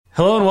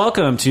Hello and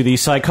welcome to the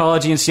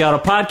Psychology in Seattle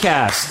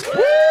podcast.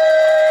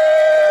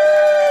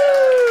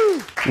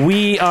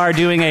 We are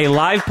doing a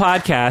live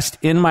podcast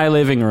in my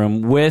living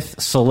room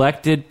with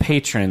selected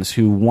patrons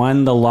who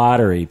won the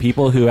lottery.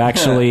 People who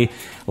actually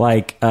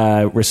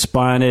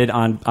responded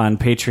on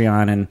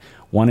Patreon and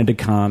wanted to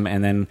come,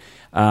 and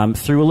then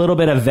through a little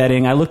bit of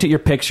vetting, I looked at your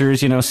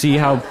pictures. See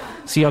how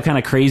kind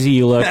of crazy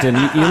you looked, and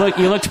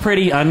you looked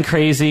pretty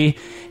uncrazy.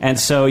 And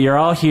so you're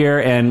all here,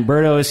 and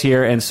Berto is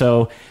here, and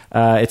so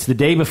it's the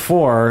day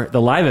before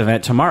the live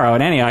event tomorrow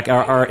in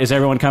Antioch. Is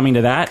everyone coming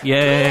to that?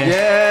 Yay!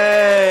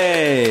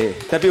 Yay!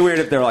 That'd be weird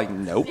if they're like,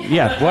 nope.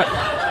 Yeah. What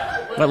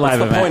live event?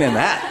 What's the point in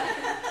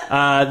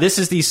that? This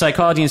is the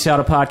Psychology in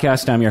Seattle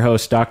podcast. I'm your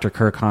host, Dr.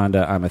 Kirk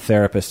Honda. I'm a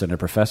therapist and a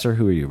professor.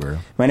 Who are you, Berto?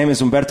 My name is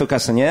Humberto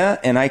Castañeda,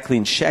 and I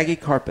clean shaggy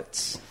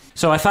carpets.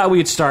 So I thought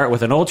we'd start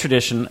with an old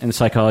tradition in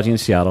Psychology in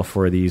Seattle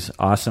for these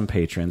awesome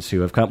patrons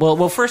who have come.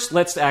 Well, first,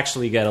 let's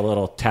actually get a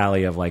little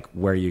tally of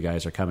where you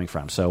guys are coming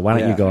from. So why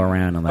don't you go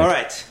around and All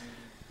right.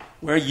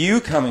 Where are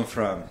you coming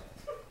from?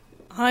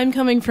 I'm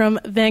coming from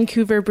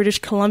Vancouver, British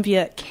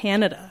Columbia,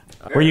 Canada.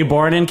 Were you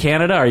born in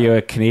Canada? Are you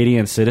a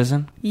Canadian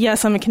citizen?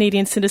 Yes, I'm a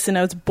Canadian citizen.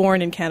 I was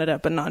born in Canada,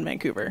 but not in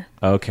Vancouver.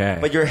 Okay.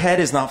 But your head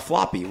is not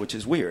floppy, which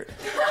is weird.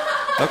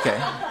 Okay.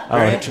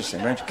 Very interesting.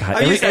 Very interesting. God,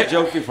 I used that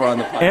joke before on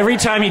the podcast. Every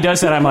time he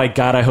does that, I'm like,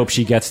 God, I hope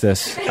she gets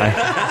this.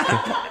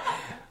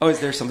 Oh, is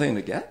there something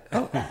to get?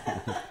 Oh.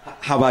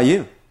 How about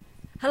you?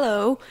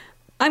 Hello.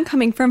 I'm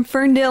coming from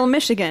Ferndale,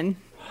 Michigan.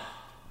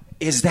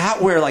 Is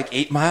that where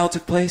 8 Mile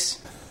took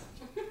place?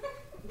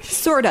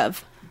 Sort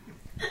of.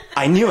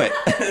 I knew it.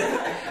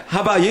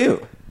 How about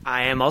you?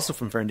 I am also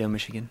from Ferndale,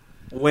 Michigan.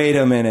 Wait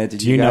a minute. Did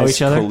Do you guys know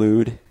each other?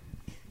 collude?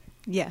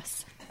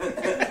 Yes.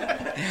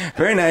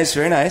 Very nice,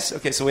 very nice.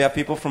 Okay, so we have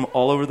people from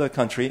all over the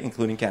country,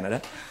 including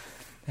Canada.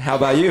 How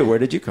about you? Where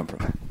did you come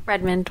from?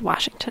 Redmond,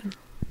 Washington.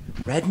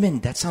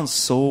 Redmond? That sounds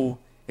so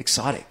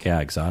exotic. Yeah,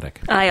 exotic.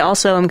 I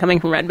also am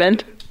coming from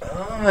Redmond.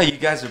 Oh, you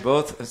guys are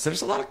both...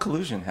 There's a lot of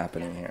collusion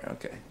happening here.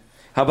 Okay.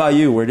 How about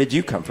you? Where did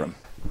you come from?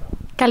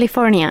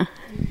 California.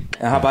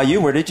 And how about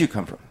you? Where did you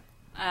come from?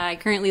 I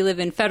currently live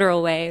in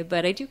Federal Way,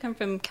 but I do come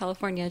from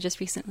California just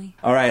recently.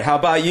 All right. How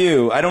about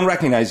you? I don't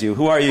recognize you.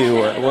 Who are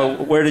you?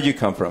 Where did you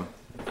come from?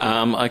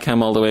 I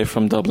came all the way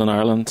from Dublin,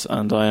 Ireland,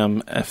 and I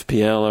am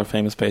FPL, our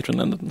famous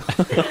patron.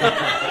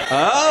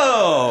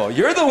 Oh,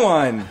 you're the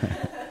one.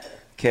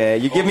 Okay,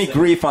 you give me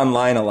grief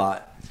online a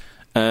lot.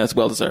 It's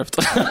well deserved.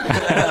 All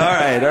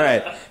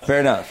right. Fair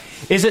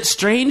enough. Is it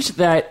strange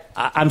that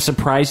I'm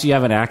surprised you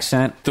have an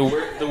accent?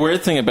 The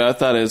weird thing about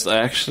that is I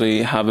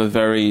actually have a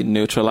very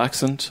neutral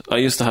accent. I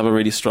used to have a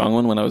really strong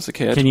one when I was a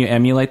kid. Can you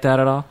emulate that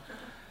at all?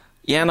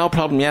 Yeah, no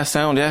problem. Yeah,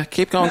 sound. Yeah,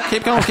 keep going.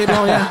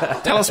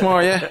 Yeah, tell us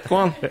more. Yeah, go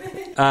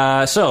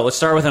on. So let's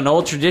start with an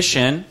old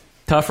tradition,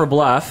 tough or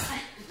bluff.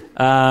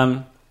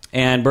 And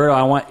Berto,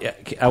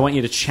 I want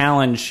you to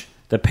challenge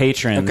the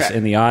patrons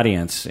in the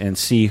audience and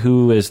see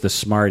who is the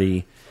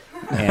smarty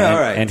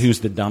and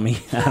who's the dummy.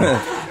 Is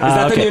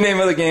that the new name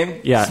of the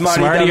game? Yeah,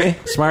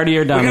 Smarty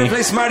or dummy. We're going to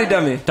play Smarty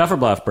Dummy. Tough or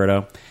bluff,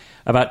 Berto.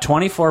 About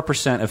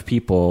 24% of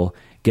people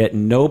get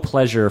no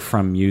pleasure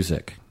from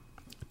music.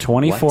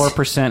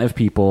 24% of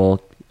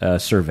people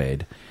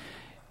surveyed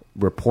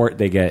report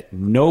they get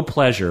no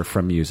pleasure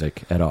from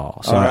music at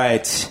all. So all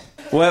right.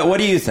 What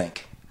do you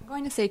think? I'm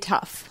going to say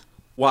tough.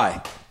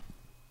 Why?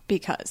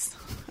 Because.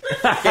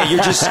 Yeah,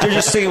 you're just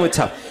sticking with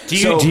tough. Do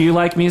you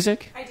like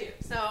music? I do.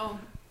 So,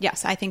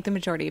 yes, I think the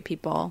majority of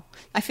people...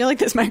 I feel like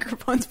this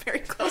microphone's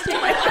very close to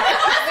my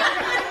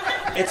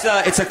face.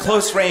 It's a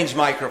close range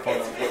microphone.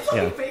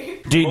 Yeah.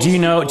 Do you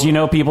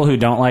know people who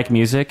don't like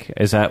music?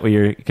 Is that what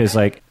you're... Because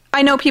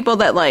I know people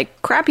that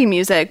like crappy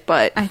music,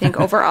 but I think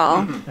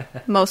overall,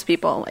 most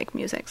people like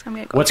music. So I'm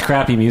gonna go. What's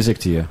crappy music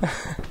to you?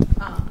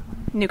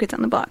 New Kids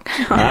on the Block.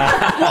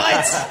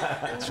 What?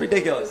 It's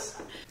ridiculous.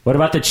 What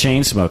about the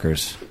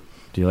Chainsmokers?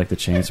 Do you like the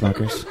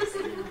Chainsmokers?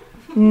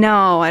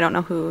 No, I don't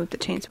know who the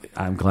Chainsmokers.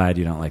 I'm glad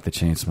you don't like the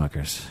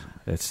Chainsmokers.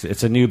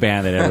 It's a new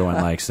band that everyone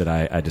likes that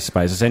I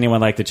despise. Does anyone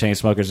like the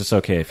Chainsmokers? It's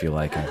okay if you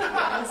like them.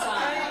 One song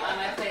on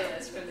my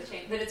playlist from the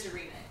Chain, but it's a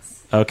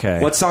remix.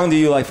 Okay. What song do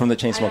you like from the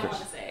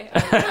Chainsmokers?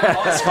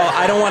 It's called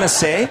I Don't Want to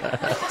Say.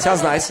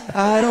 Sounds nice.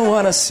 I don't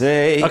want to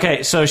say.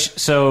 Okay, so she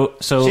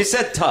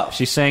said tough.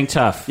 She's saying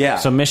tough. Yeah.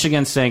 So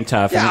Michigan's saying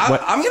tough. Yeah,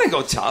 I'm going to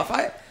go tough.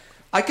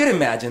 I could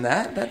imagine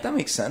that. That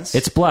makes sense.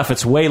 It's bluff.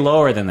 It's way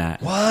lower than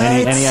that. What?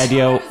 Any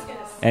idea?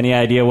 Any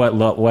idea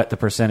what the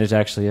percentage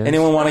actually is?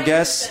 Anyone want to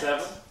guess?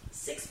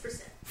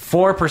 6%.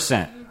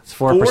 4%. It's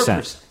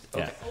 4%.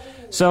 Okay. Yeah.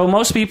 So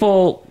most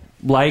people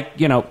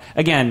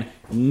again,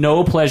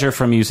 no pleasure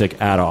from music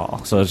at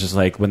all. So it's just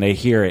when they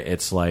hear it,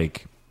 it's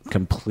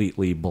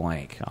completely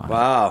blank on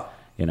Wow.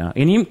 it.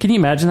 Can you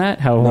imagine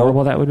that? How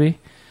horrible that would be?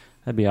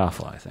 That'd be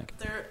awful, I think.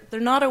 They're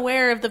not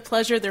aware of the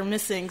pleasure they're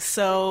missing,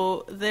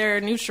 so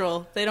they're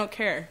neutral. They don't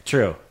care.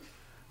 True.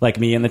 Like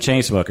me and the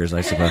Chainsmokers,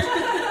 I suppose.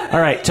 All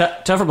right,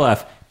 tough or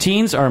bluff.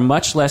 Teens are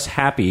much less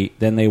happy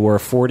than they were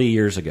 40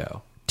 years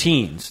ago.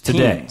 Teens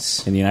today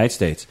in the United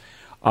States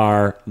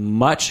are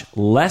much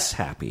less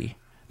happy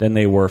than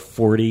they were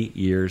 40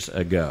 years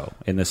ago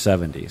in the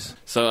 70s?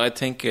 So I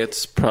think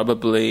it's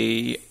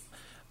probably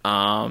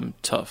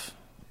tough.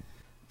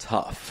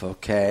 Tough.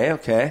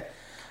 Okay.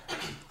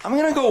 I'm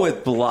going to go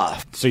with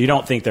bluff. So you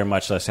don't think they're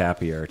much less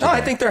happier today? No, I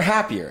think they're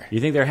happier.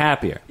 You think they're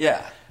happier?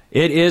 Yeah.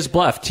 It is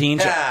bluff.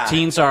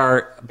 Teens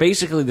are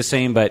basically the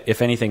same, but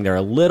if anything, they're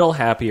a little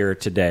happier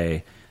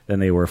today than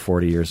they were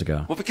 40 years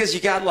ago. Well, because you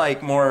got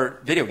like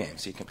more video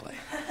games you can play.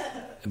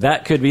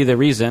 That could be the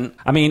reason.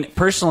 I mean,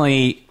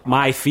 personally,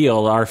 our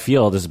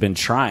field has been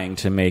trying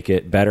to make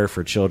it better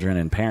for children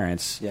and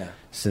parents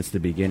since the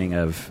beginning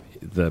of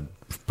the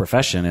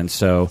profession. And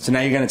so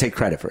now you're going to take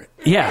credit for it.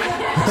 Yeah,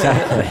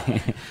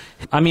 exactly.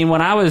 I mean,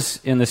 when I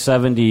was in the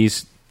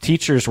 70s,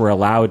 teachers were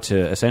allowed to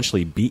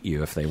essentially beat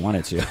you if they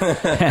wanted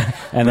to.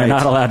 And they're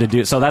not allowed to do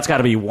it. So that's got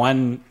to be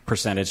 1%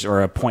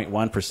 or a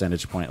 0.1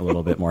 percentage point a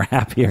little bit more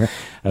happier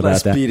about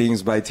Less that.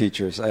 beatings by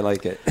teachers. I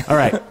like it. All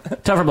right.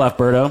 Tough or bluff,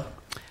 Berto?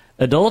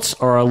 Adults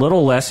are a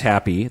little less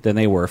happy than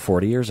they were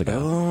 40 years ago.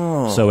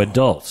 Oh. So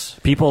adults,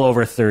 people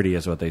over 30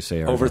 is what they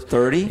say. Over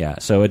 30? Yeah.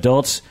 So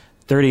adults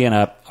 30 and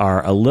up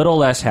are a little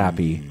less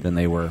happy than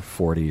they were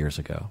 40 years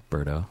ago.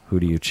 Berto, who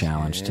do you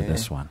challenge to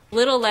this one?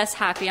 Little less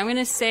happy. I'm going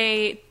to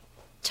say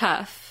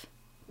tough.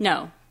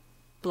 No,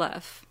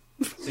 bluff.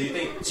 So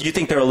you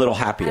think they're a little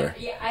happier?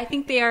 I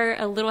think they are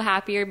a little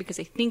happier because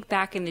I think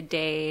back in the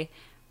day,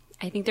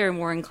 I think they were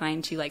more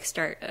inclined to like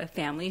start a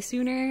family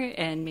sooner,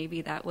 and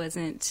maybe that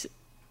wasn't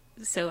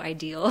so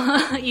ideal.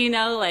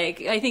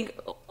 Like I think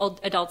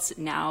adults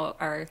now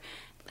are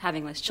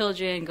having less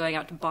children, going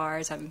out to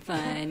bars, having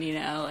fun.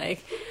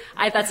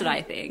 That's what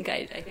I think.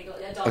 I think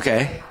adults are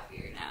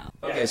happier now.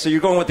 Okay, so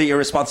you're going with the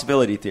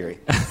irresponsibility theory.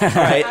 All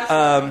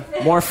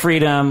right. More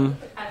freedom,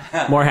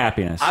 more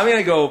happiness. I'm going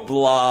to go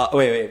bluff.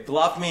 Wait.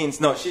 Bluff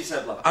means... No, she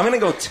said bluff. I'm going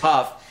to go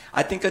tough.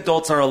 I think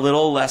adults are a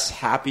little less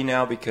happy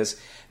now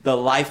because the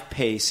life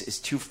pace is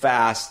too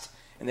fast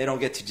and they don't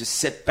get to just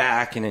sit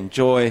back and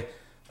enjoy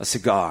a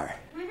cigar.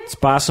 It's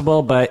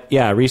possible, but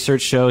yeah,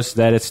 research shows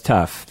that it's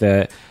tough.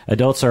 The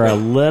adults are a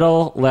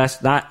little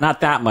less, not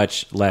that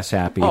much less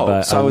happy,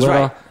 but so I was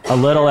right. a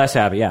little less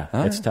happy. Yeah,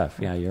 it's tough.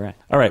 Yeah, you're right.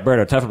 All right,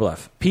 Berto, tough or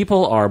bluff?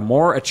 People are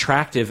more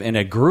attractive in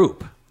a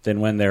group than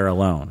when they're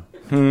alone.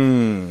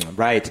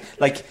 Right.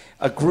 Like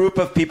a group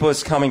of people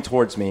is coming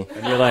towards me.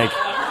 And you're like...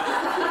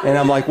 And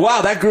I'm like,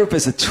 wow, that group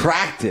is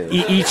attractive.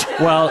 Each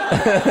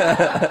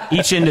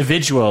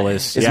individual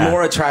is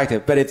more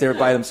attractive. But if they're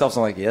by themselves,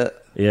 I'm like,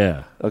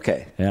 yeah.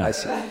 Okay. Yeah. I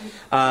see.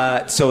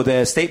 So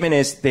the statement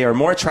is they are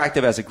more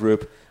attractive as a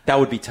group. That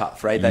would be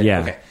tough, right?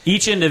 Okay.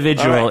 Each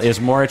individual is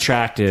more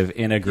attractive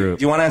in a group.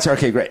 Do you want to answer?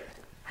 Okay, great.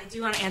 I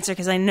do want to answer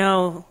because I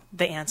know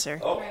the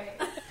answer. Oh.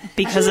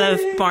 Because of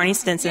Barney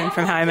Stinson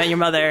from How I Met Your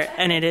Mother,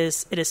 and it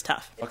is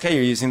tough. Okay,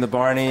 you're using the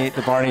Barney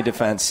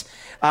defense.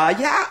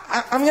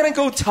 I'm going to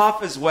go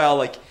tough as well.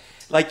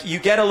 Like you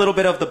get a little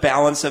bit of the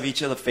balance of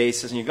each of the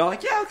faces, and you go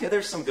like, yeah, okay,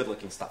 there's some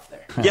good-looking stuff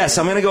there. Yes,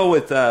 I'm going to go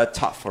with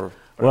tough.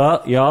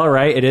 Well, y'all are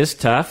right. It is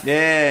tough.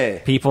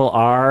 Yay. People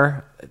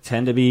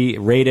tend to be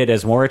rated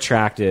as more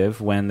attractive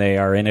when they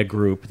are in a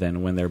group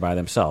than when they're by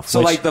themselves.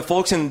 So like the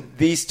folks in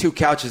these two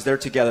couches, they're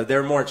together.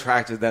 They're more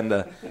attractive than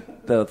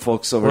the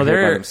folks over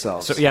here by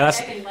themselves. So, yeah,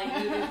 that's...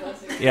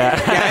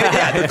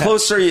 The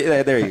closer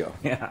there you go.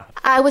 Yeah.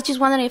 I was just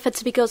wondering if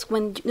it's because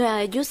when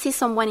you see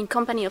someone in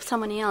company of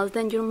someone else,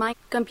 then your mind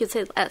computes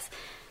it as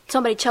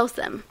somebody chose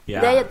them. Yeah.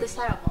 They are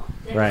desirable.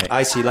 Right.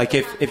 I see. Like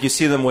if you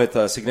see them with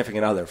a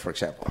significant other, for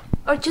example.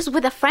 Or just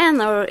with a friend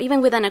or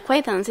even with an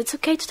acquaintance. It's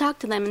okay to talk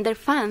to them and they're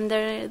fun.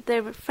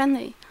 They're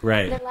friendly.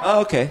 Right.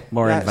 Okay.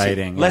 More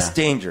inviting. Less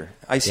danger.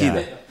 I see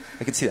that.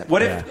 I can see that.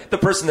 What if the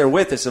person they're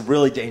with is a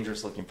really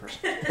dangerous looking person?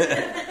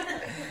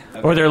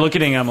 Or they're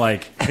looking at him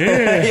like,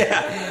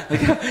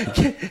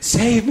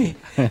 save me.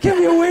 Get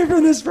me away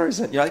from this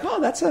person. You're like,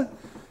 oh,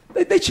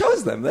 they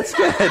chose them. That's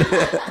good.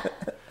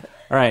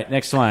 All right,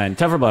 next one.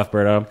 Tough or bluff,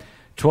 Berto?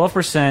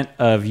 12%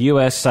 of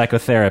U.S.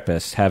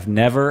 psychotherapists have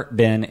never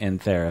been in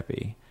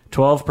therapy.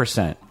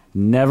 12%.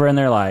 Never in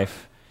their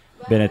life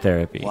been in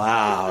therapy.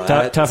 Wow.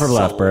 Tough or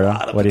bluff,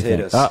 Berto? What do you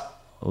think? Oh,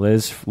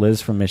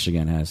 Liz from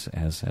Michigan has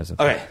a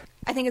okay.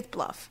 I think it's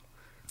bluff.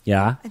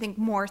 Yeah? I think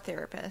more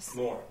therapists.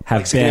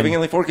 Have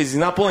significantly more? Because he's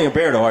not pulling a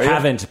Berto, are you?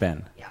 Haven't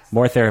been. Yes.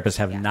 More therapists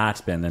have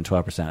not been than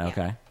 12%.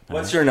 Okay. Yeah.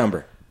 What's your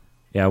number?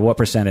 Yeah, what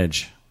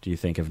percentage do you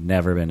think have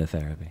never been to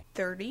therapy?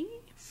 30.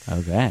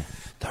 Okay.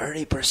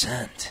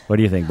 30%. What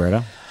do you think,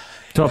 Berto?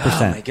 12%.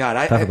 Oh, my God.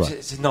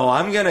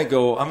 I'm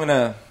going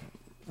to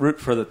root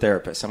for the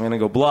therapist. I'm going to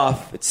go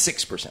bluff. It's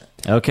 6%.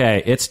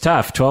 Okay. It's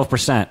tough.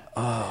 12%.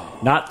 Oh.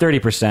 Not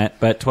 30%,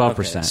 but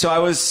 12%. Okay. So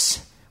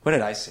what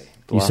did I say?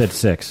 Bluff. You said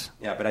 6.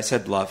 Yeah, but I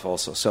said bluff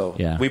also. So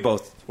we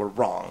both were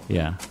wrong.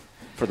 Yeah.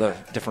 For the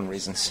different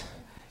reasons.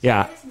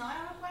 Yeah. It's not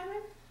a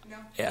requirement?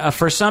 No.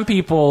 For some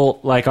people,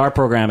 like our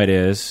program, it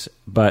is,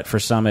 but for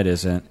some it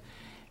isn't.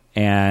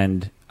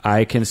 And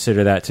I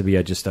consider that to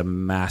be just a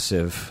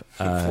massive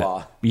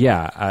flaw.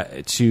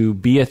 Yeah, to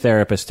be a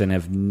therapist and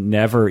have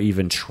never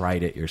even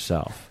tried it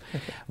yourself.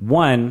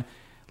 One,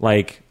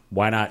 like,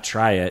 why not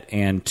try it?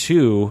 And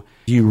two,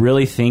 do you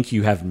really think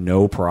you have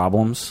no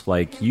problems?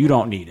 Like, you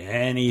don't need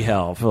any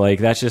help. Like,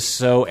 that's just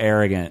so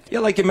arrogant. Yeah,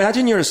 like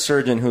imagine you're a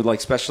surgeon who like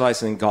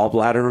specializes in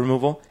gallbladder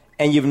removal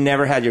and you've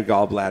never had your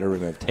gallbladder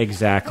removed.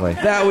 Exactly.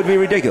 That would be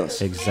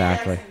ridiculous.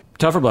 Exactly.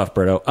 Tough or bluff,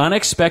 Berto?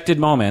 Unexpected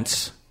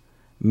moments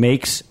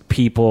makes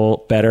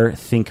people better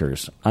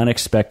thinkers.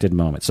 Unexpected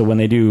moments. So when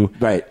they do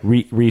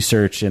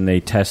research and they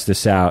test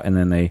this out and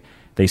then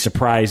they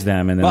surprise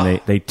them and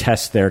then they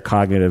test their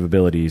cognitive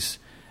abilities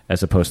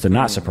as opposed to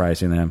not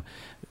surprising them,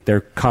 their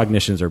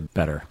cognitions are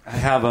better. I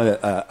have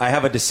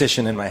a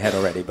decision in my head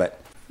already, but...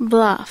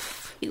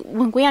 Bluff.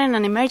 When we are in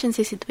an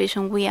emergency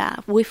situation, we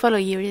follow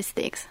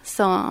heuristics.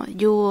 So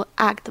you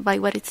act by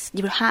what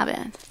you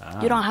haven't.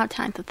 You don't have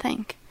time to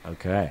think.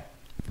 Okay.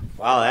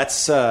 Wow, that's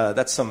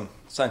some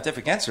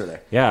scientific answer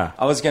there. Yeah.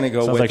 I was going to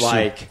go Sounds with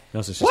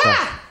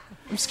what?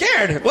 I'm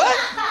scared. What?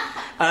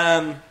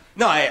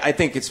 No, I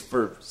think it's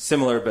for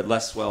similar but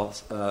less well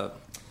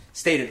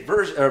stated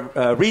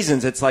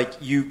reasons. It's like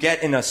you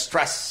get in a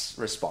stress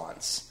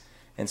response.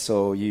 And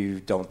so you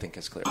don't think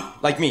as clearly.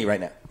 Like me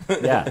right now.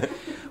 Yeah.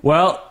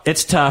 Well,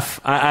 it's tough.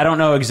 I don't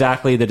know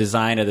exactly the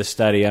design of the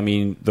study. I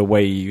mean, the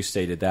way you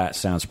stated that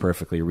sounds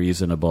perfectly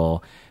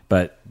reasonable.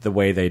 But the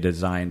way they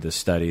designed the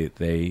study,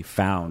 they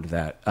found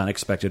that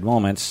unexpected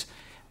moments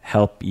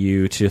help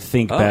you to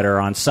think better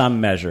on some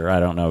measure.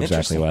 I don't know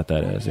exactly what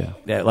that is.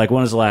 Yeah. Like,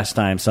 when was the last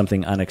time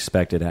something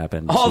unexpected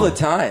happened? All the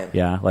time.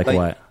 Yeah? Like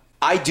what?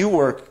 I do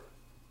work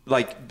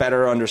like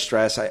better under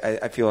stress.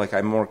 I feel like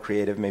I'm more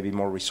creative, maybe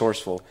more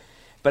resourceful.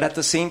 But at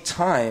the same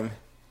time,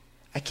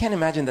 I can't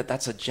imagine that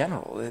that's a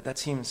general. That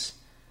seems...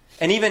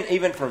 And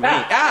even for me...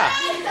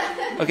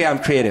 Okay, I'm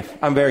creative.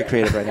 I'm very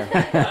creative right now.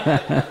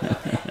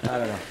 I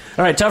don't know.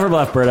 All right, tough or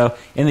bluff, Berto.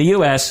 In the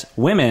U.S.,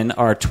 women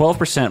are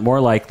 12%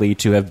 more likely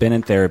to have been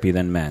in therapy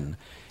than men.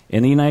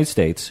 In the United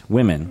States,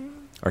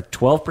 women are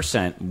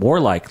 12% more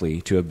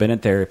likely to have been in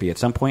therapy at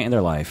some point in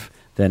their life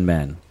than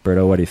men.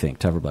 Berto, what do you think?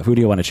 Tough or bluff? Who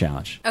do you want to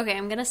challenge? Okay,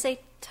 I'm going to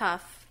say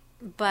tough,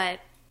 but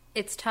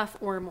it's tough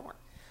or more.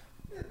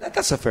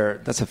 That's a fair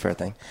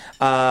thing.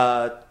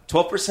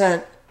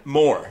 12%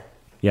 more.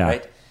 Yeah.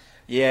 Right?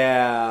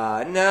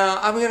 Yeah. No,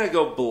 I'm going to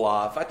go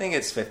bluff. I think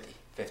it's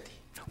 50-50.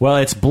 Well,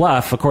 it's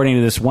bluff. According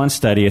to this one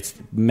study, it's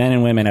men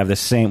and women have the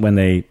same when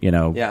they,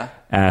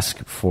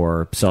 ask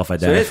for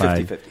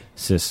self-identified so it is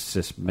 50-50.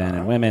 cis men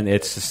and women.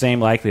 It's the same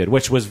likelihood,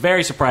 which was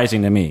very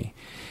surprising to me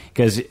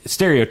because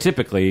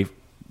stereotypically,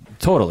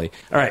 totally.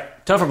 All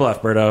right, tough or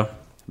bluff, Berto?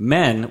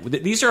 Men,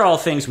 these are all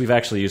things we've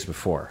actually used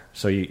before.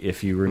 So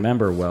if you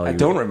remember well... I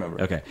don't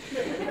remember. Okay.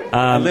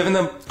 I live in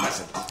the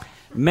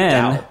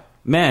present.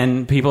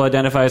 Men, people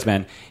identify as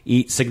men,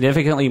 eat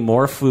significantly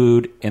more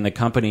food in the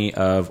company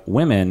of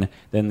women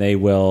than they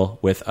will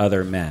with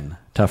other men.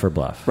 Tough or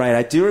bluff? Right,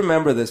 I do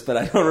remember this, but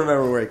I don't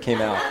remember where it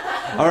came out.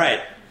 All right.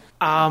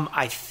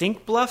 I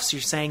think bluffs.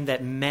 You're saying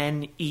that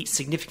men eat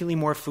significantly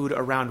more food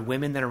around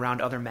women than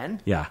around other men?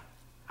 Yeah.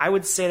 I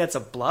would say that's a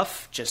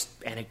bluff, just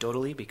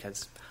anecdotally,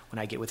 because... when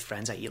I get with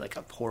friends, I eat like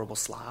a horrible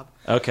slob.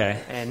 Okay.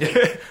 And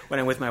when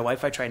I'm with my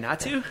wife, I try not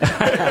to.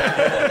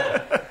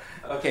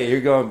 Okay,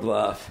 you're going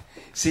bluff.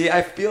 See,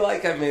 I feel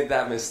like I made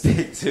that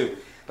mistake too.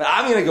 But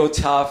I'm going to go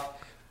tough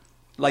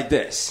like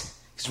this.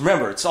 Because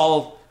remember, it's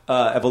all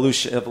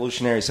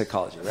evolutionary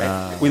psychology,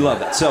 right? We love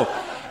that. So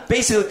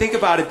basically, think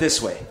about it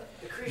this way.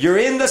 You're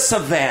in the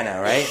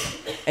savannah, right?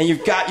 And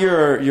you've got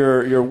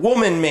your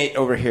woman mate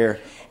over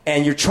here.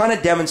 And you're trying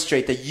to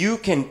demonstrate that you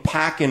can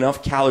pack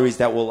enough calories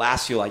that will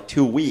last you like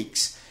 2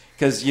 weeks.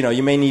 Because,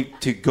 you may need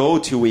to go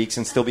 2 weeks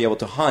and still be able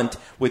to hunt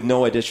with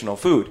no additional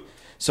food.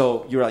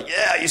 So you're like,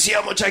 yeah, you see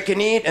how much I can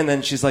eat? And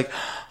then she's like,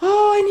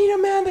 oh, I need a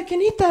man that can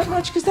eat that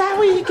much because that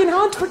way he can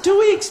hunt for 2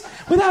 weeks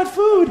without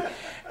food.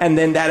 And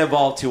then that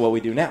evolved to what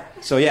we do now.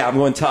 So, yeah, I'm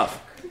going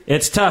tough.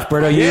 It's tough,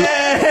 Berto. Yay!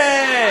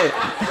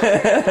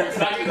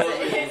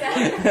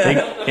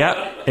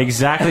 Yep,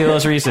 exactly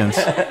those reasons.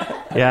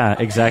 Yeah,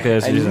 exactly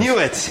those reasons. I knew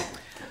it.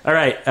 All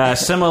right,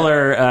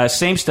 similar,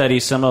 same study,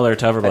 similar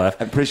tough or bluff.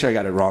 I'm pretty sure I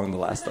got it wrong the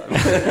last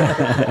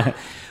time.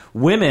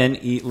 Women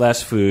eat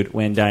less food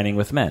when dining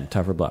with men.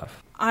 Tough or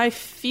bluff? I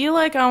feel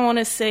like I want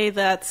to say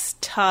that's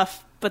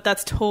tough, but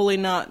that's totally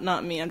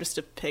not me. I'm just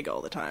a pig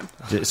all the time.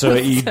 So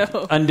you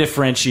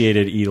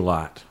undifferentiated eat a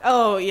lot.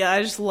 Oh, yeah,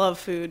 I just love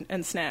food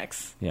and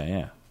snacks. Yeah.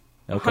 Okay.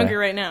 I'm hungry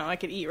right now. I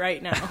could eat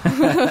right now.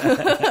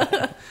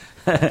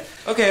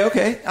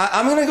 Okay.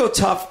 I'm going to go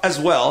tough as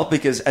well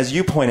because, as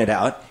you pointed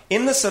out,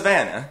 in the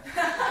savannah,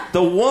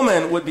 the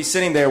woman would be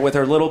sitting there with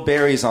her little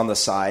berries on the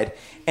side,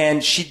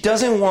 and she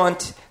doesn't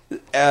want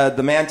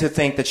the man to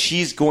think that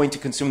she's going to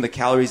consume the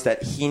calories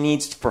that he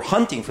needs for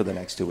hunting for the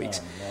next 2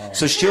 weeks. Oh, no.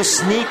 So she'll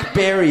sneak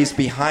berries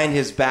behind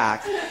his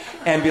back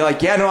and be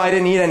like, yeah, no, I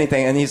didn't eat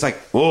anything. And he's like,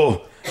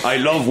 oh, I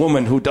love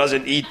woman who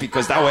doesn't eat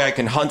because that way I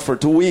can hunt for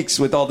 2 weeks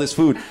with all this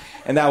food.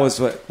 And that was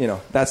what,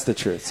 that's the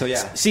truth. So,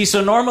 yeah. See,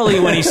 so normally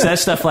when he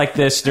says stuff like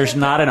this, there's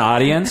not an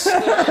audience.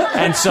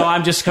 And so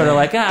I'm just kind of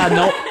like,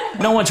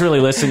 no one's really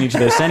listening to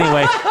this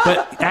anyway.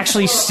 But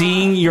actually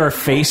seeing your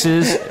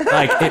faces,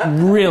 like, it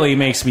really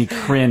makes me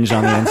cringe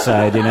on the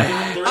inside,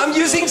 I'm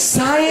using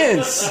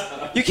science.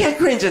 You can't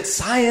cringe at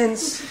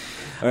science.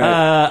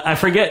 I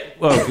forget.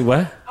 Oh,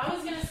 what? I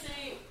was going to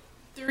say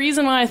the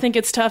reason why I think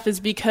it's tough is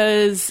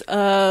because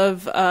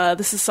of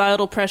the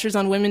societal pressures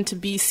on women to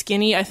be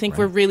skinny. I think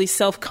we're really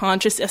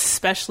self-conscious,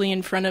 especially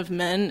in front of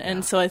men.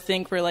 And so I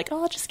think we're like,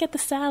 oh, I'll just get the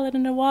salad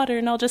and the water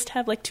and I'll just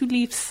have like 2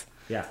 leaves.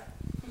 Yeah.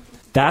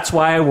 That's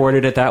why I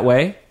worded it that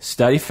way.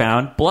 Study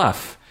found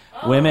bluff.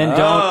 Women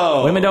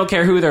don't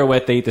care who they're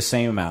with. They eat the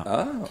same amount.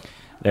 Oh.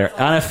 They're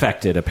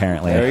unaffected,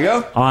 apparently. There you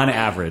go. On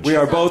average. We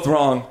are both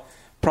wrong.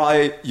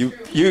 Probably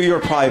you're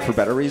probably for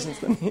better reasons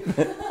than me.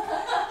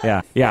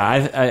 Yeah.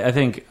 I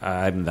think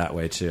I'm that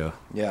way too.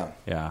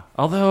 Yeah.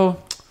 Although,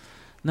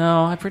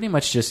 no, I pretty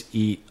much just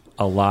eat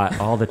a lot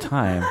all the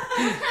time.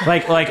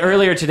 like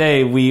earlier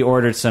today, we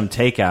ordered some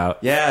takeout.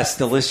 Yes,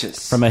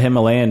 delicious. From a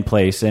Himalayan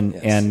place,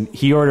 and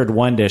he ordered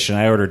 1 dish and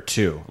I ordered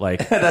 2.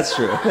 Like that's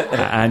true.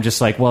 I'm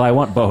just like, well, I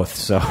want both.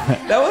 So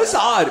that was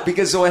odd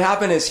because what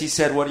happened is he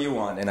said, "What do you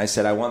want?" And I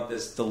said, "I want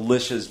this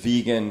delicious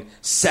vegan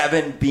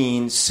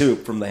 7-bean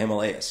soup from the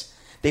Himalayas."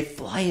 They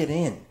fly it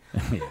in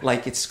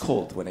like it's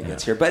cold when it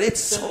gets here, but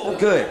it's so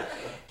good.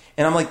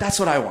 And I'm like, that's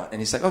what I want.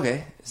 And he's like,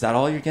 okay, is that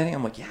all you're getting?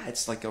 I'm like, yeah,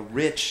 it's like a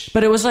rich.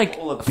 But it was like a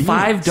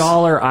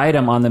 $5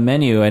 item on the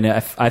menu, and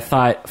I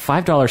thought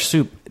 $5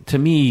 soup. To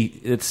me,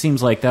 it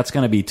seems like that's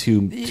going to be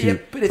too. Yeah,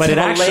 but it's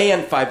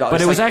Himalayan $5.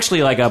 But it was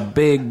actually like a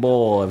big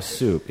bowl of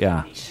soup.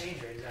 Yeah.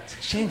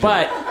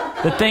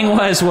 But the thing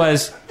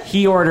was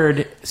he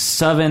ordered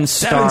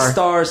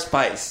 7-star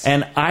spice,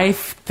 and I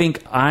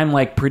think I'm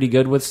like pretty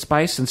good with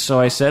spice, and so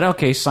I said,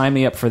 okay, sign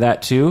me up for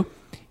that too.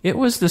 It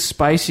was the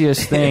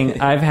spiciest thing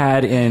I've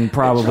had in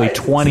probably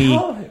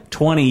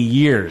 20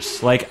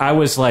 years. Like, I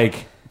was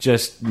like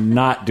just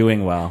not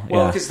doing well.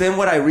 Well, because then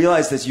what I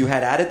realized is you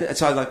had added.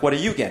 So I was like, what are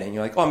you getting?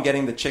 You're like, oh, I'm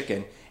getting the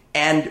chicken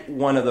and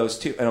one of those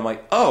 2. And I'm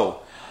like,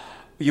 oh,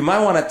 you might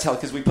want to tell,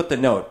 because we put the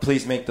note,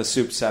 please make the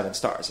soup 7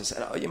 stars. I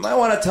said, oh, you might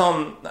want to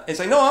tell him. It's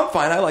like, no, I'm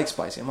fine. I like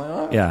spicy. I'm like,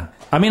 oh. Yeah.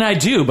 I mean, I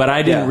do, but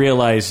I didn't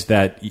realize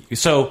that.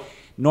 So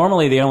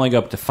normally they only go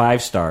up to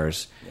 5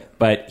 stars.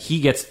 But he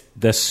gets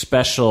the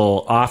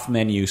special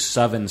off-menu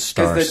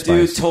 7-star Because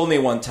the dude told me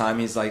one time,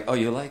 he's like, oh,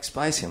 you like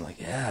spicy? I'm like,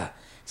 yeah.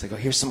 He's like, oh,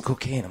 here's some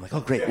cocaine. I'm like, oh,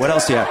 great. What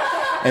else do you have?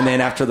 And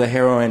then after the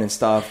heroin and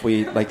stuff,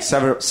 we, like,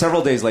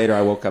 several days later,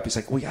 I woke up. He's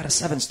like, we got a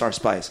 7-star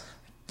spice.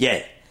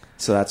 Yeah.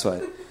 So that's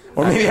what.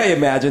 Or maybe I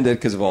imagined it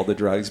because of all the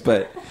drugs,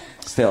 but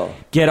still.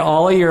 Get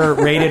all of your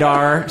rated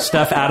R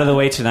stuff out of the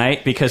way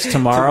tonight, because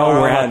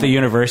tomorrow we're at the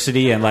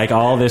university and like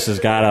all this has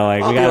got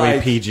to we got to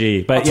be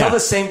PG. But I'll tell the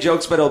same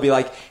jokes, but it'll be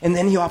like, and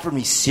then he offered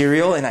me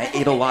cereal and I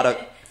ate a lot of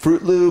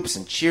Fruit Loops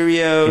and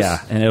Cheerios.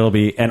 Yeah, and it'll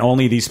be, and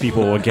only these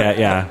people will get,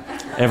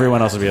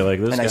 everyone else will be like,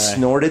 this guy. I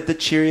snorted the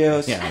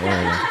Cheerios. Yeah, there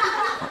we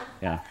go.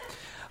 Yeah.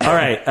 All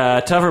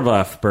right, tough or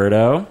bluff,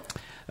 Berto.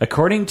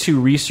 According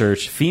to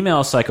research,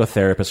 female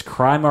psychotherapists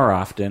cry more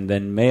often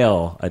than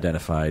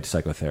male-identified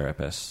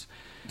psychotherapists.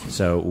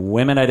 So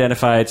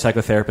women-identified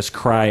psychotherapists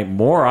cry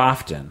more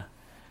often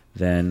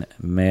than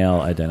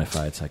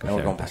male-identified psychotherapists.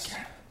 We're going back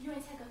here. You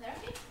want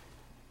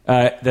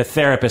psychotherapy? The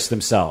therapists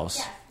themselves.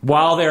 Yeah.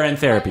 While they're in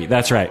therapy.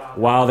 That's right.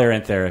 While they're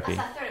in therapy. As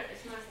a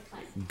therapist, not as a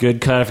client.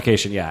 Good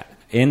clarification, yeah.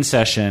 In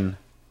session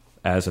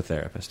as a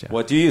therapist, yeah.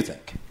 What do you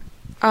think?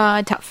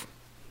 Tough.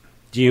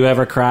 Do you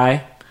ever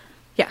cry?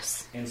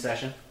 Yes. In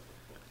session?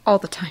 All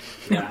the time.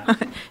 Yeah.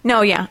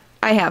 No, yeah.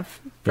 I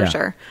have, for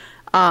sure.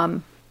 I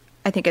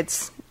think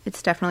it's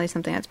definitely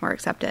something that's more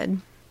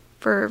accepted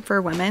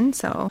for women,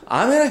 so.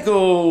 I'm going to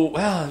go,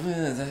 well,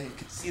 I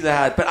can see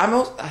that, but I'm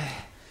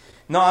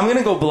going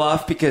to go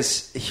bluff,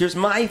 because here's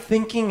my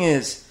thinking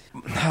is,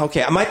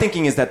 okay, my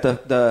thinking is that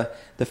the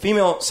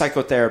female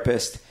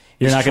psychotherapist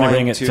You're not going to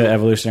bring it to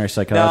evolutionary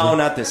psychology? No,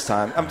 not this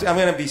time. I'm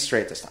going to be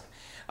straight this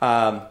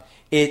time.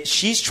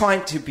 She's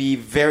trying to be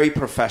very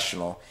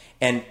professional,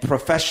 and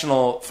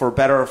professional, for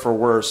better or for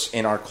worse,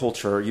 in our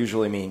culture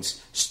usually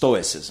means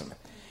stoicism.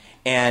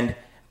 And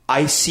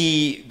I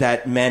see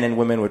that men and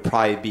women would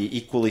probably be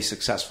equally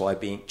successful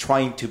at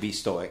trying to be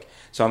stoic.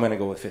 So I'm going to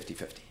go with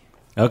 50-50.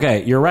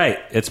 Okay, you're right.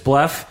 It's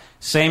bluff.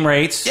 Same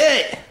rates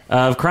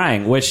of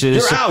crying, which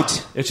is you're out.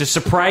 Which is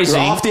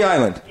surprising. You're off the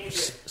island.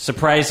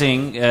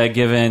 Surprising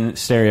given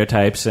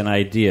stereotypes and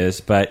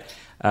ideas, but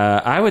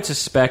I would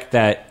suspect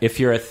that if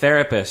you're a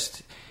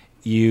therapist,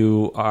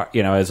 you are,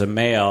 as a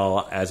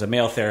male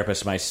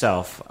therapist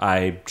myself,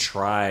 I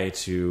try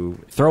to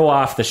throw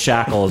off the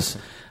shackles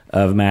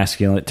of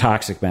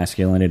toxic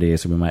masculinity,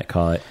 as we might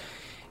call it,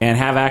 and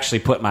have actually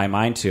put my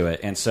mind to it.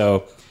 And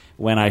so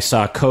when I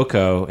saw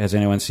Coco, has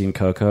anyone seen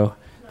Coco,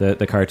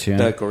 the cartoon?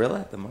 The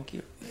gorilla, the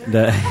monkey.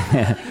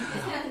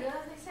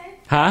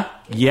 Huh?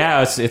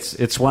 Yeah,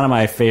 it's one of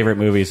my favorite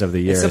movies of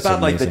the year. It's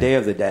about like the Day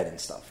of the Dead and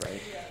stuff,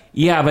 right?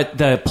 Yeah, but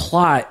the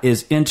plot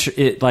is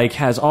it like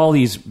has all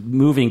these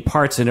moving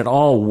parts and it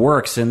all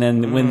works, and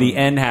then when the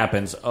end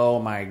happens, oh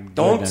my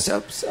goodness!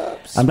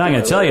 I'm not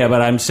going to tell you,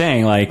 but I'm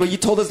saying like. But you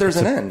told us there's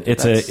an end.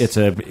 It's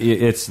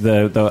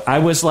the I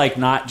was like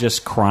not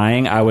just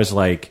crying, I was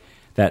like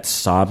that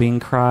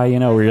sobbing cry,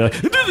 where you're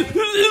like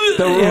the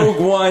Rogue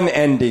One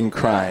ending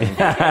crying.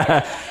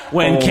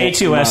 When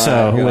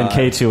K2SO. my When God.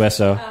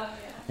 K2SO.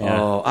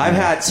 Yeah. Oh, I've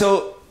had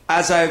so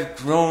as I've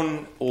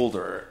grown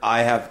older,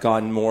 I have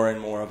gotten more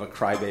and more of a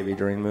crybaby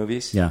during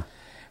movies. Yeah.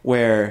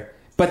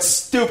 But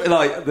stupid.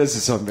 Like this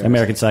is so embarrassing.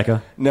 American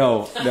Psycho.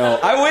 No.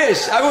 I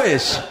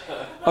wish.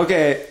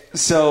 Okay,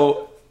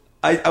 so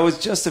I was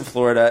just in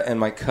Florida, and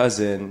my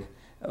cousin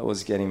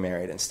was getting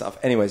married and stuff.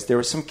 Anyways, there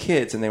were some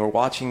kids, and they were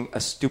watching a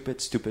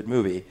stupid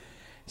movie,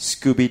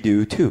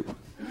 Scooby-Doo 2.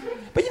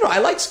 But, I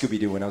liked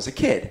Scooby-Doo when I was a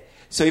kid.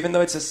 So even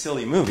though it's a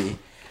silly movie,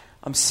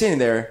 I'm sitting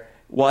there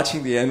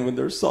watching the end when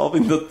they're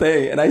solving the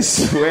thing, and I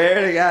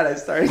swear to God, I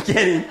started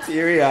getting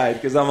teary-eyed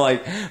because I'm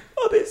like,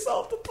 oh, they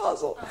solved the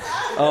puzzle.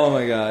 Oh,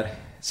 my God.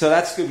 So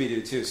that's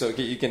Scooby-Doo, too, so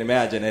you can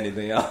imagine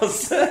anything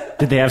else.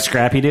 Did they have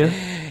Scrappy-Doo?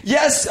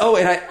 Yes! Oh,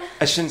 and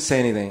I shouldn't say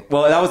anything.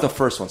 Well, that was the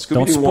first one.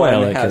 Don't Scooby-Doo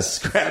spoil 1 it, has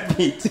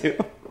Scrappy-Doo.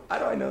 How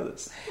do I know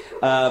this?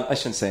 I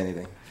shouldn't say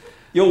anything.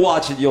 You'll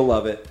watch it. You'll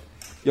love it.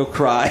 You'll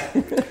cry.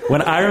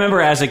 When I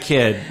remember as a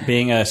kid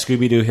being a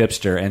Scooby-Doo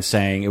hipster and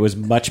saying it was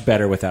much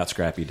better without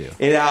Scrappy-Doo.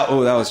 That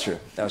was true.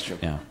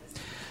 Yeah.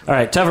 All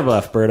right, tough or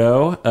bluff,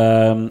 Berto.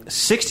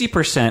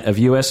 60% of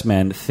U.S.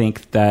 men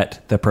think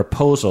that the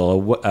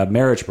proposal, a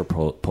marriage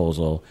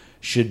proposal,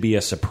 should be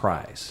a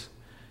surprise.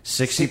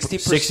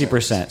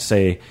 60%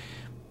 say,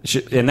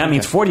 and that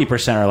means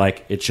 40% are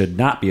like, it should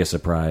not be a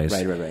surprise.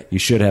 Right. You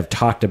should have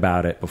talked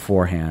about it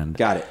beforehand.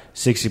 Got it.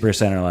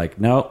 60% are like,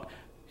 nope,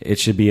 it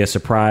should be a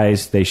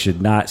surprise. They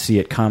should not see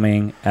it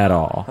coming at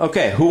all.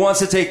 Okay, who wants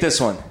to take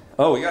this one?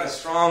 Oh, we got a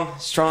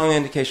strong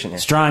indication here.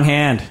 Strong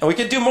hand. And we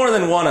could do more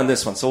than one on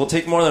this one, so we'll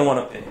take more than one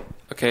opinion.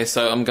 Okay,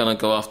 so I'm going to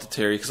go off the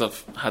theory because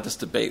I've had this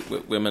debate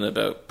with women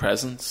about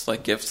presents,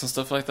 like gifts and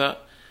stuff like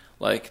that.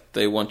 Like,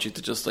 they want you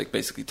to just, like,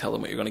 basically tell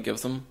them what you're going to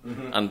give them,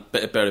 and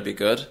it better be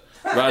good.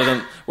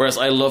 Whereas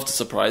I love to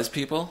surprise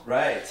people.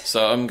 Right.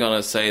 So I'm going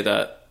to say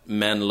that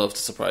men love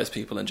to surprise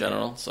people in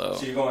general. So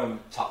you're going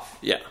tough.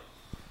 Yeah.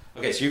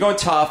 Okay, so you're going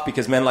tough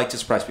because men like to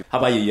surprise people. How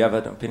about you? You have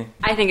an opinion?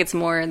 I think it's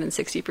more than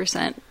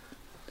 60%.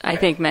 I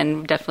think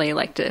men definitely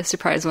like to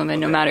surprise women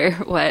no matter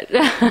what.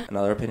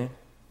 Another opinion?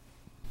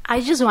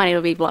 I just want it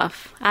to be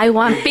bluff. I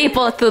want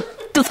people to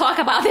talk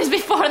about this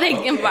before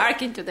they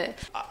embark into this.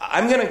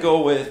 I'm going to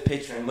go with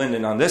Patron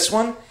Lyndon on this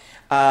one.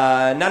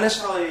 Not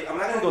necessarily, I'm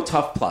not going to go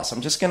tough plus. I'm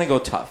just going to go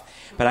tough.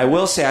 But I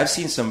will say I've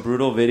seen some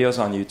brutal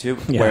videos on YouTube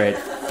where it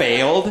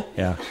failed.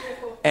 Yeah.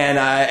 And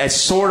I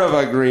sort of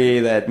agree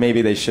that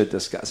maybe they should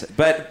discuss it.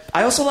 But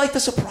I also like the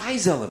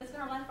surprise element. It's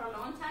been around for a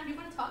long time. You're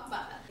going to talk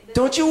about that.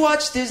 Don't you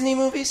watch Disney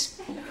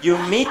movies? You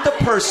meet the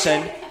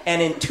person,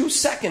 and in 2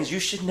 seconds, you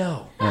should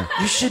know. Yeah.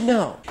 You should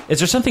know. Is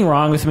there something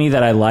wrong with me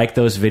that I like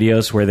those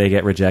videos where they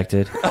get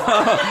rejected?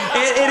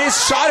 It is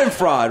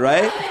Schadenfreude,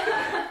 right?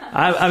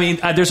 I mean,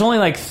 there's only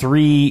like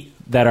 3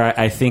 that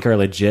I think are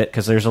legit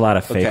because there's a lot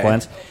of fake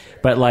ones.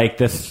 But like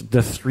the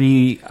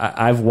 3,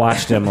 I've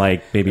watched them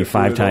like maybe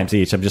 5 times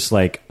each. I'm just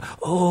like,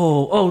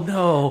 oh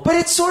no. But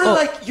it's sort of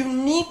like you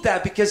need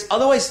that because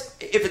otherwise,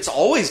 if it's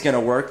always going to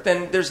work,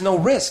 then there's no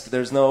risk.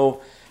 There's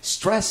no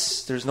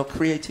stress. There's no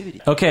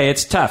creativity. Okay,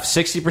 it's tough.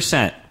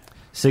 60%.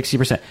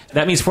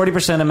 That means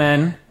 40% of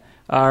men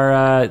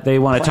are they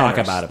want to talk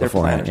about it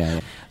beforehand.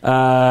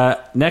 Yeah.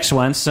 Next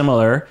one,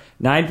 similar.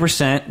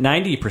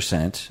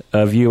 90%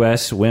 of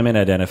U.S.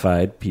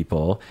 women-identified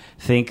people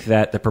think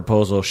that the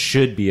proposal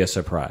should be a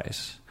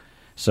surprise.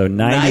 So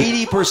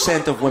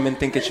 90% of women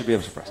think it should be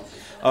a surprise.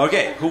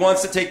 Okay, who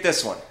wants to take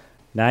this one?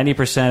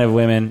 90% of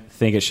women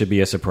think it should be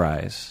a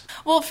surprise.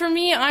 Well, for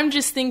me, I'm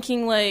just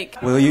thinking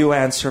like... Will you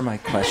answer my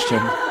question?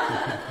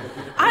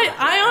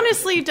 I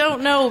honestly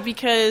don't know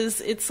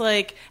because it's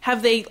like,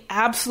 have they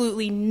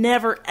absolutely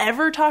never,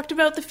 ever talked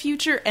about the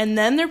future and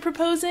then they're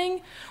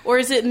proposing? Or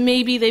is it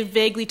maybe they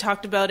vaguely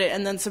talked about it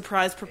and then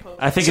surprise proposed?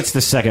 I think it's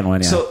the second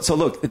one, yeah. So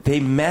look, they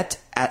met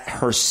at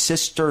her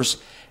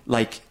sister's,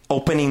 like,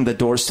 opening the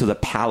doors to the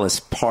palace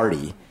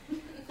party.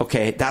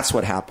 Okay, that's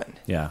what happened.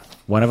 Yeah.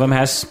 One of them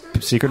has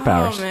secret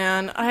powers. Oh,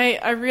 man.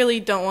 I really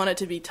don't want it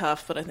to be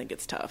tough, but I think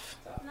it's tough.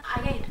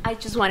 Again, I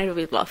just want it to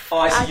be bluff. Oh,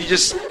 I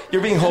see.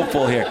 You're being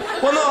hopeful here.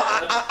 Well, no,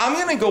 I'm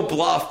going to go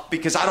bluff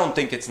because I don't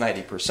think it's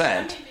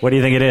 90%. What do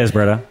you think it is,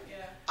 Berto?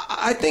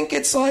 I think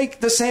it's like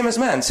the same as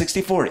men,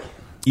 60-40.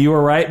 You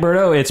were right,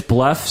 Berto. It's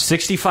bluff,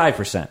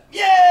 65%.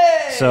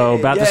 Yay! So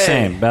about the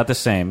same. About the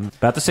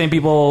same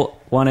people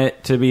want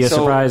it to be a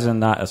surprise and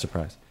not a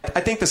surprise.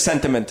 I think the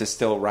sentiment is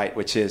still right,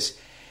 which is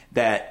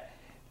that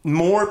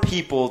more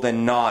people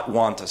than not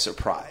want a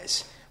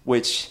surprise,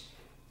 which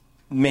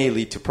may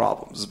lead to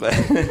problems. But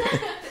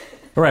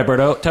all right,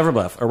 Berto, tough or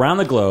bluff. Around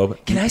the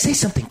globe. Can I say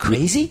something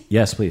crazy?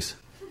 Yes, please.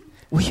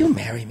 Will you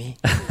marry me?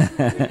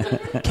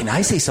 Can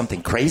I say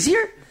something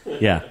crazier?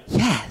 Yeah.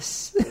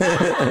 Yes.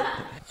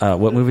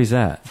 What movie's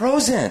that?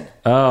 Frozen.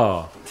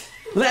 Oh.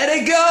 Let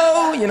it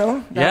go,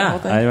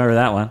 Yeah, I remember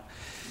that one.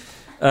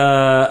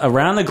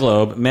 Around the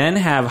globe, men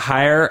have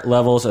higher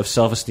levels of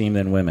self-esteem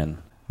than women.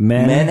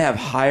 Men have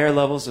higher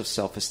levels of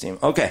self-esteem.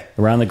 Okay.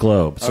 Around the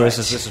globe. So this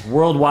is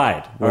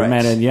worldwide. Where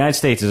men in the United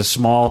States is a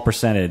small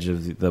percentage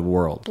of the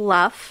world.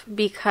 Bluff,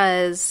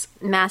 because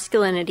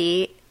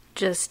masculinity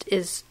just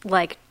is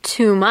like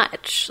too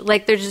much.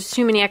 Like there's just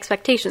too many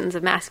expectations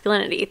of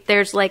masculinity.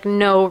 There's like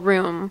no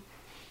room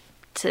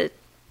to,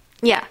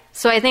 yeah.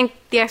 So I think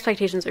the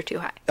expectations are too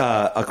high.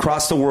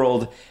 Across the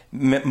world,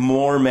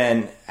 more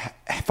men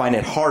find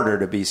it harder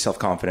to be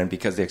self-confident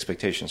because the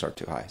expectations are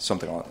too high.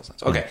 Something along those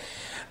lines. Okay.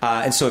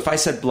 And so if I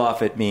said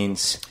bluff, it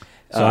means...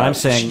 So I'm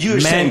saying you're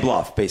saying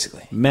bluff,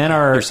 basically. Men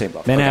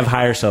have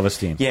higher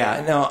self-esteem.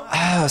 Yeah,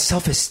 no,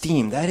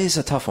 self-esteem, that is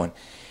a tough one.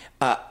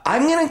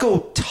 I'm going to go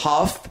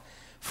tough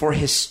for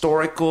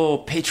historical,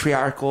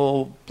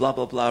 patriarchal, blah,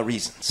 blah, blah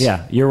reasons.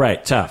 Yeah, you're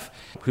right, tough.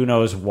 Who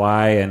knows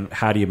why and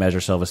how do you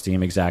measure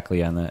self-esteem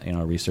exactly on the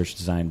research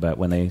design, but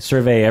when they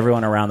survey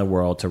everyone around the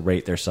world to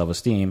rate their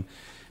self-esteem,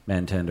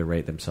 men tend to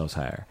rate themselves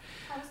higher.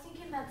 I was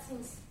thinking that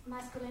since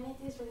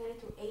masculinity is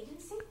related to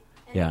agency,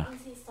 and Yeah.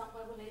 agency is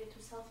somewhat related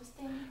to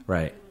self-esteem.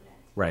 Right.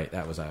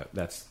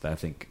 That's I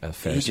think a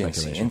fair Agency,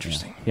 speculation.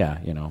 interesting. Yeah,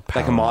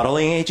 Like a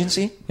modeling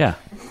agency? Yeah.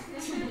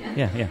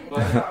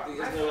 Well,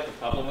 isn't there like a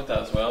problem with that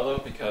as well, though?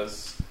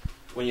 Because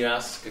when you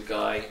ask a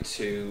guy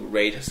to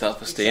rate his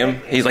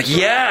self-esteem, he's like,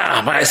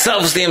 "Yeah, my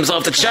self-esteem's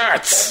off the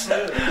charts.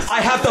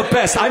 I have the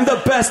best. I'm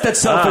the best at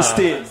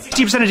self-esteem."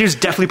 60% of dudes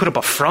definitely put up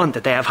a front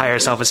that they have higher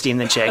self-esteem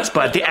than chicks,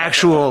 but the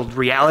actual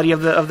reality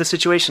of the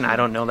situation, I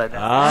don't know that.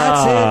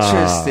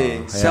 That's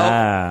interesting.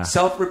 Yeah.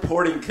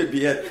 Self-reporting could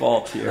be at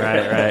fault here.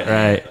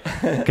 Right.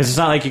 Because it's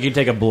not like you can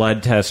take a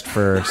blood test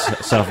for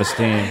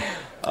self-esteem.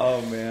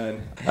 Oh,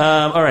 man.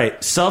 All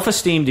right.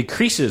 Self-esteem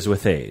decreases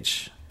with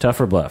age. Tough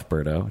or bluff,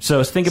 Berto?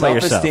 So think about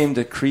yourself. Self-esteem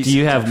decreases. Do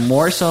you have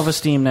more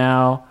self-esteem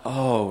now?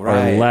 Oh,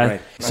 right.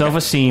 Right.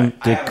 Self-esteem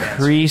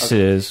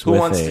decreases with age. Who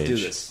wants to do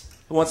this?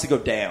 Who wants to go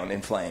down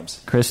in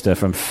flames? Krista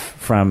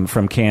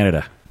from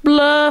Canada.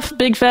 Bluff,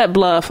 big fat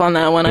bluff on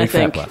that one, I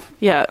think. Big fat bluff.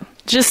 Yeah.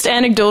 Just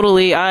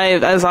anecdotally,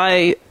 as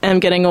I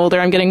am getting older,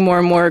 I'm getting more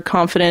and more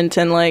confident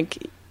and like,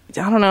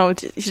 I don't know,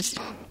 just,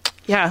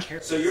 yeah.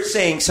 So you're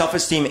saying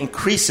self-esteem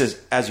increases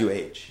as you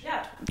age?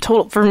 Yeah.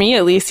 Total, for me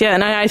at least, yeah.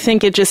 And I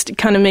think it just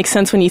kind of makes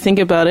sense when you think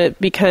about it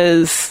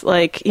because,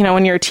 like,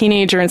 when you're a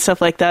teenager and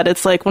stuff like that,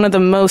 it's like one of the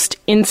most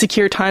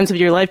insecure times of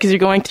your life because you're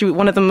going through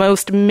one of the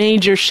most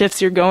major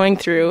shifts you're going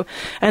through.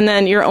 And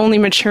then you're only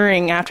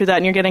maturing after that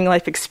and you're getting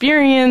life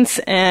experience.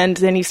 And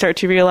then you start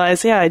to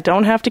realize, I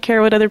don't have to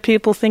care what other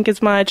people think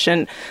as much.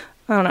 And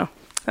I don't know.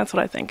 That's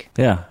what I think.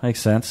 Yeah,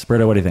 makes sense.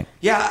 Berto, what do you think?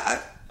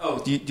 Yeah.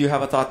 Do you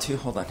have a thought too?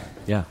 Hold on.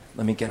 Yeah.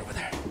 Let me get over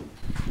there.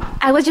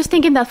 I was just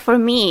thinking that for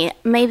me,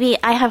 maybe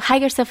I have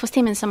higher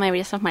self-esteem in some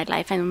areas of my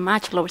life and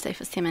much lower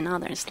self-esteem in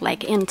others.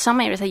 Like in some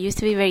areas, I used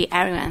to be very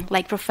arrogant,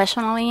 like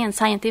professionally and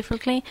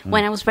scientifically.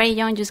 When I was very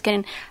young, just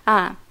getting,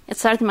 it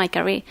started my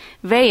career,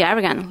 very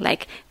arrogant.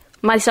 Like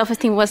my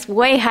self-esteem was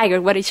way higher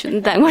than what it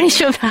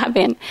should have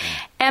been.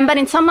 But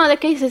in some other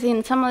cases,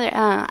 in some other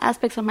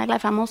aspects of my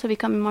life, I'm also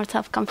becoming more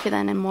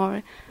self-confident and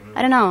more,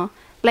 I don't know,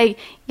 like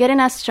getting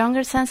a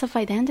stronger sense of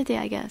identity,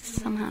 I guess,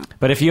 somehow.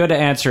 But if you had to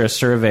answer a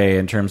survey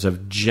in terms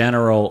of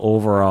general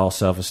overall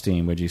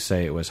self-esteem, would you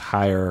say it was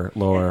higher,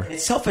 lower?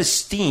 It's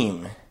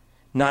self-esteem,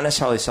 not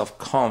necessarily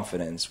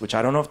self-confidence, which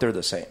I don't know if they're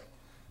the same.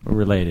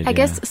 Related, I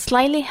guess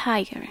slightly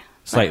higher.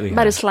 Slightly but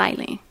higher.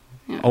 slightly.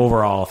 Yeah.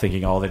 Overall,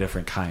 thinking all the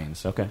different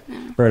kinds. Okay.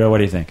 Yeah. Berto, what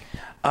do you think?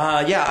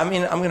 I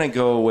mean, I'm going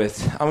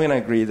to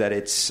agree that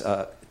it's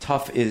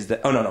tough is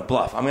that,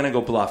 bluff. I'm going to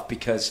go bluff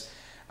because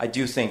I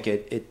do think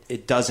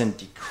it doesn't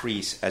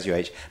decrease as you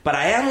age. But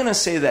I am going to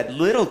say that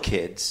little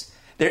kids,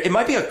 it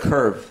might be a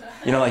curve.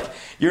 Like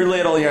you're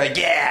little, you're like,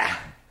 yeah.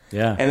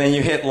 And then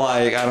you hit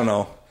like, I don't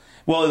know.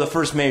 Well, the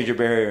first major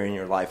barrier in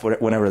your life,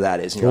 whenever that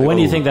is. Well, when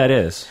do you think that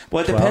is?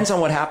 Well, it depends on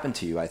what happened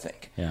to you, I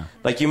think. Yeah.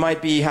 Like you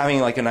might be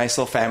having like a nice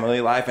little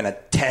family life, and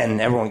at 10,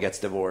 everyone gets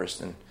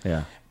divorced.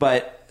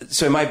 But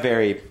so it might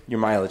vary. Your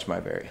mileage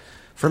might vary.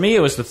 For me,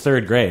 it was the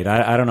third grade.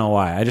 I don't know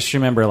why. I just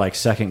remember like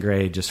second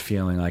grade just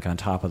feeling like on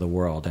top of the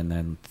world. And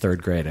then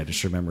third grade, I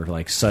just remember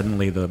like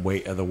suddenly the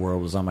weight of the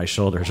world was on my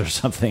shoulders or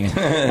something.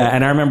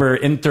 And I remember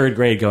in third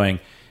grade going,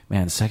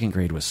 man, second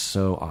grade was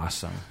so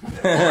awesome.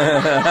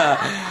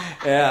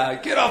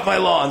 Yeah, get off my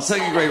lawn.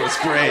 Second grade was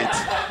great.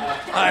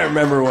 I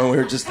remember when we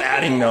were just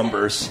adding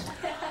numbers.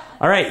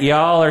 All right,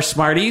 y'all are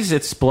smarties.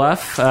 It's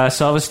bluff.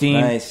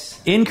 Self-esteem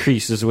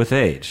increases with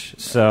age.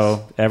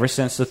 So ever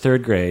since the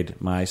third grade,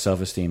 my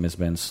self-esteem has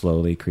been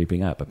slowly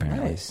creeping up,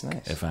 apparently, Nice.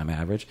 if I'm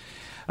average.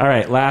 All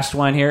right, last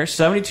one here.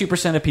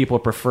 72% of people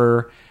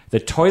prefer the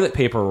toilet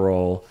paper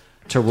roll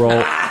to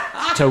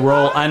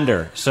roll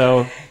under.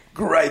 So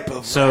gripe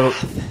of so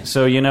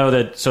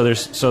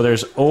that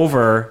there's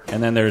over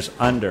and then there's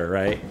under,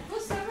 right? Who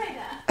surveyed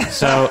that?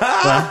 So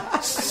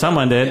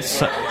someone did.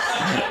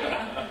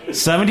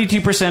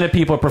 72% of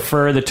people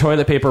prefer the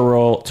toilet paper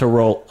roll to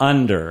roll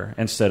under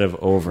instead of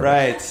over.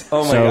 Right.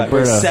 Oh my God.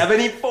 Berto,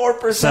 74%?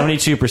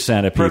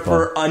 72% of people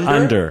prefer under?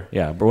 Under.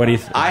 Yeah. But what do you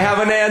I have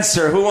an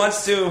answer. Who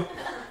wants to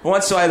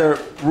either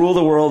rule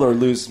the world or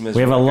lose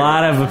misery? We have a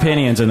lot of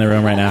opinions in the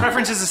room right now.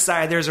 Preferences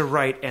aside, there's a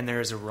right and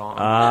there's a wrong.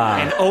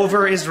 And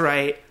over is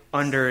right,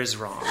 under is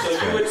wrong.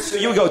 So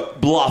you would go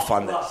bluff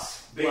on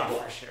this.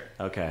 Bluff for sure.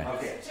 Okay.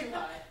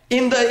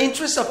 in the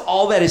interest of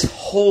all that is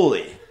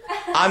holy,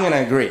 I'm going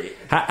to agree.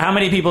 How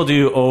many people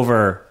do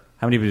over?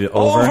 How many people do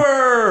over?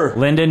 Over!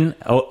 Lyndon,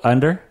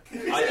 under?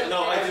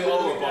 I do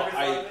over, but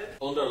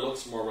under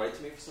looks more right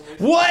to me for some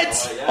reason.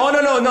 What? Yeah.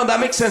 Oh, no, that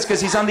makes sense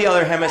because he's on the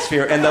other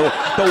hemisphere and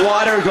the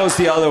water goes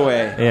the other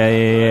way.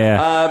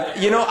 Yeah.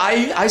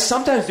 I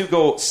sometimes do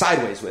go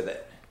sideways with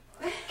it.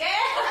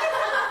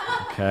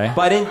 Okay.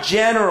 But in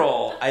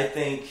general, I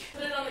think...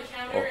 Put it on the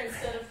counter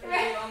instead of putting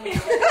it on the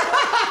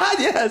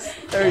Yes,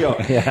 there you go.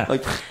 Yeah.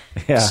 Like,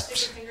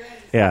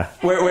 Yeah.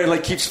 where it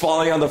like keeps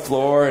falling on the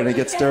floor and it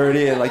gets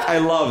dirty and like I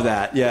love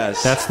that.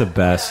 Yes. That's the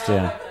best,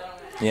 yeah.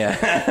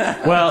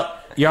 Yeah. Well,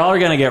 y'all are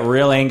going to get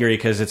real angry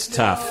because it's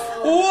tough.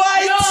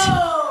 What?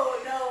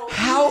 No.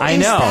 How I is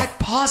know. that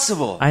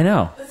possible? I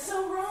know. That's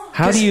so wrong.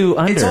 How do you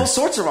under? It's all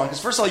sorts of wrong.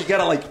 Because first of all, you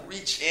gotta like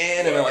reach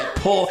in and then like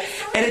pull,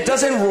 and it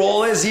doesn't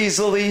roll as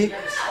easily.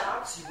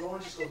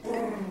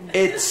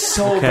 It's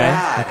so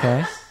bad.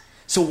 Okay.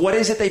 So what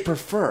is it they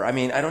prefer? I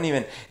mean, I don't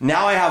even.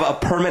 Now I have a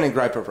permanent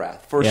gripe of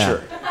wrath for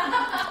sure.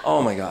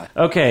 Oh my god.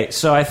 Okay,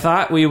 so I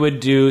thought we would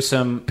do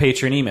some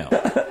patron email,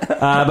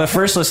 but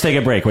first let's take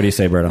a break. What do you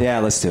say, Berto? Yeah,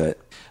 let's do it.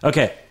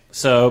 Okay,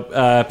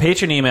 so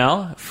patron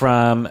email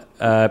from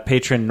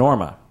patron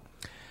Norma.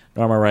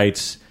 Norma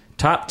writes,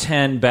 top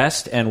 10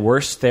 best and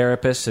worst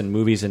therapists in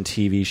movies and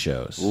TV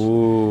shows.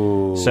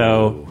 Ooh.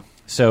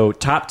 So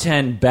top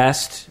 10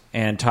 best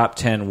and top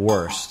 10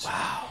 worst.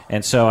 Wow.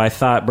 And so I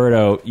thought,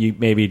 Berto, you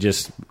maybe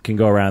just can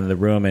go around the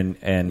room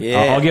and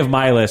Yeah. I'll give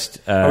my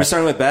list. Are we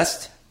starting with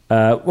best?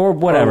 Or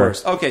whatever. Or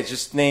worst? Okay,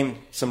 just name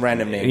some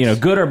random names.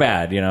 Good or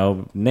bad.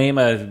 Name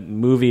a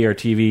movie or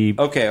TV.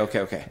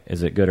 Okay.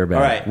 Is it good or bad?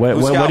 All right. What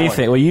Who's do got you one?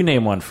 think? Well, you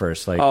name one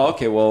first.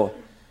 Okay. Well,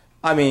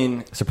 I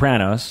mean,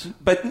 Sopranos.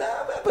 but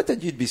then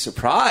you'd be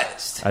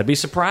surprised. I'd be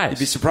surprised.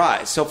 You'd be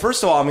surprised. So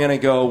first of all, I'm going to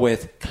go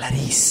with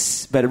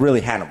Clarice, but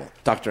really Hannibal,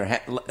 Dr.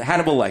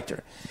 Hannibal Lecter.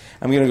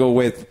 I'm going to go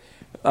with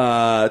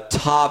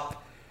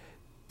top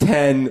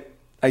 10,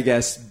 I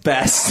guess,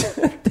 best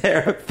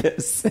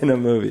therapists in a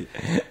movie.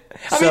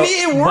 I mean,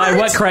 it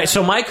worked.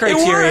 So my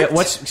criteria, It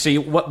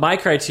worked. what my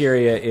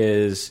criteria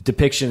is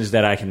depictions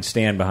that I can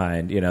stand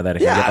behind. That I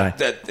can get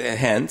behind.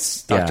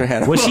 Hence Dr. Yeah.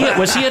 Hannibal.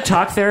 Was he a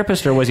talk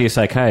therapist or was he a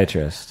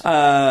psychiatrist?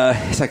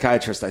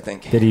 Psychiatrist, I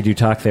think. Did he do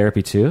talk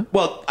therapy too?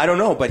 Well, I don't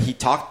know, but he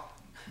talked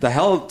the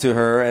hell to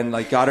her and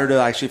got her to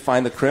actually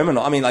find the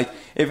criminal. I mean,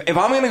 if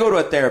I'm going to go to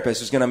a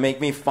therapist who's going to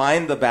make me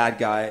find the bad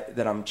guy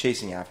that I'm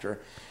chasing after,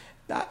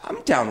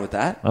 I'm down with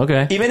that.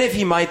 Okay. Even if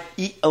he might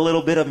eat a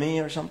little bit of me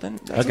or something,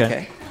 that's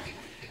okay.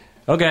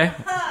 Okay.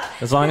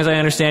 As long as I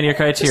understand your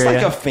criteria.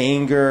 Just like a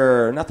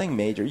finger, nothing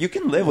major. You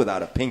can live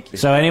without a pinky.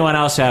 So anyone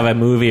else have a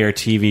movie or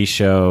TV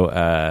show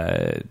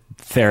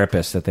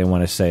therapist that they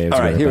want to say is all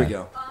right, really here bad? we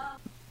go.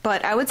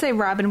 But I would say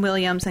Robin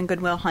Williams in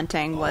Good Will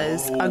Hunting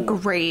was a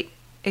great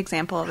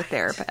example of a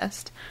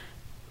therapist.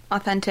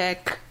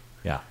 Authentic,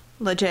 Yeah.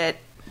 legit,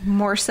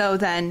 more so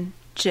than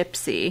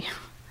Gypsy.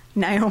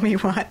 Naomi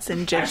Watts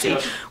in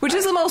Gypsy, which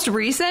is the most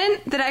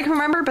recent that I can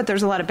remember, but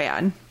there's a lot of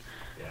bad.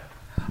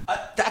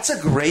 That's a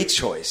great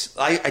choice.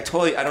 I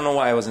don't know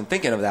why I wasn't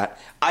thinking of that.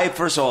 I,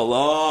 first of all,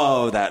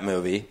 love that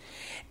movie.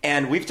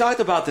 And we've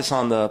talked about this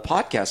on the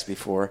podcast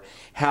before,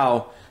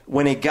 how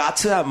when it got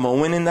to that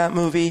moment in that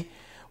movie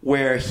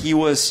where he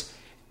was,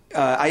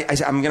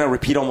 I'm going to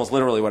repeat almost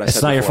literally what I said before.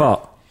 It's not your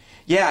fault.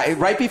 Yeah,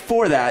 right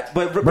before that,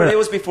 but it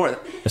was before that.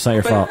 It's not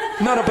your fault.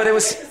 No, but it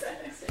was...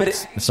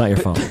 It's not your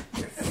fault.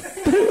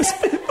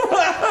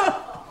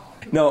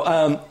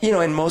 No,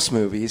 in most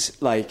movies,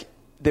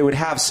 they would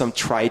have some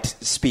trite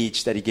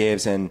speech that he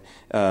gives, and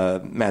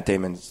Matt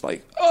Damon's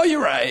like, "Oh,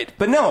 you're right."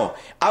 But no,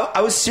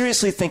 I was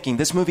seriously thinking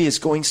this movie is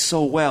going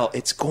so well,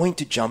 it's going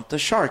to jump the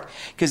shark,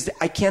 because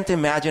I can't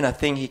imagine a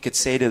thing he could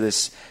say to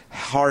this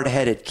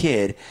hard-headed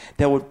kid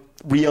that would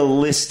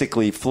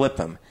realistically flip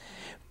him.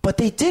 But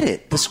they did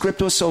it. The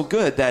script was so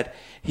good that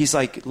he's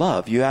like,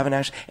 "Love, you haven't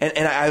actually,"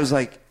 and I was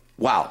like,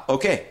 wow,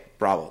 okay,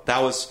 bravo.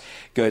 That was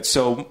good.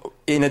 So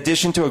in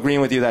addition to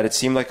agreeing with you that it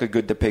seemed like a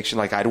good depiction,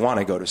 I'd want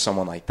to go to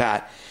someone like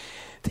that,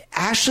 they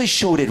actually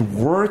showed it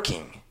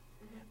working,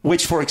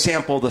 which, for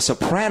example, The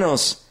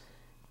Sopranos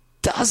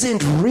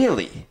doesn't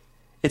really.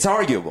 It's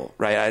arguable,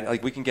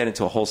 right? We can get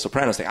into a whole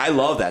Sopranos thing. I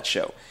love that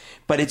show.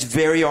 But it's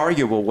very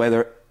arguable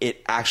whether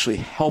it actually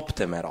helped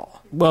him at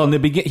all. Well, in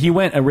the he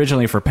went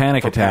originally for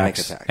panic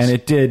attacks, and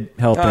it did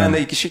help him.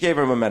 And she gave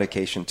him a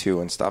medication,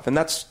 too, and stuff. And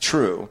that's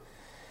true.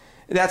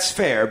 That's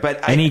fair,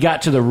 but he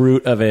got to the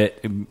root of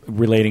it,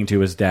 relating to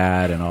his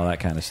dad and all that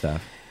kind of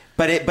stuff.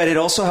 But it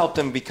also helped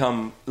him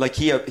become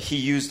he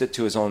used it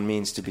to his own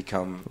means to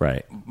become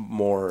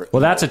more. Well,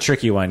 that's a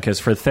tricky one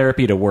because for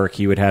therapy to work,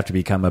 he would have to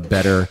become a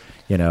better,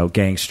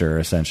 gangster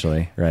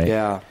essentially, right?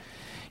 Yeah.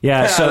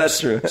 So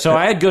that's true. So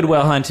I had Good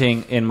Will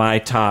Hunting in my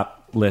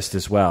top list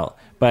as well,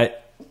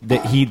 but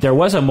there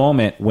was a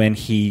moment when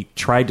he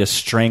tried to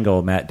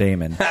strangle Matt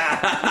Damon.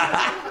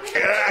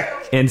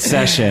 in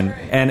session,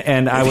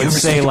 and I would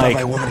say like,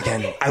 my woman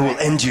again, I will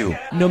end you.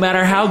 no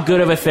matter how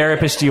good of a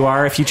therapist you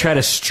are, if you try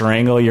to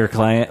strangle your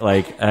client,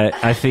 like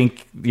I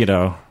think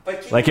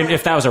like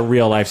if that was a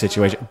real life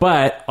situation.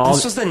 But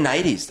this was the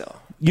 90s, though.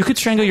 You could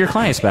strangle your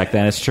clients back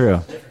then. It's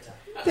true.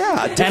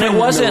 Yeah, and it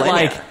wasn't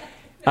like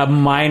a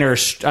minor.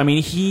 I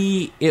mean,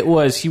 he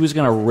was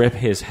going to rip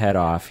his head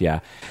off. Yeah.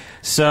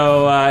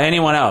 So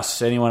anyone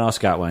else? Anyone else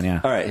got one?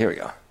 Yeah. All right, here we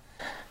go.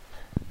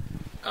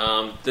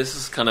 This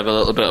is kind of a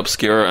little bit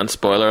obscure and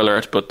spoiler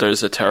alert, but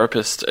there's a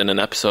therapist in an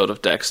episode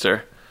of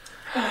Dexter.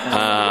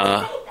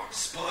 Spoiler.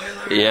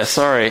 Yeah,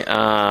 sorry.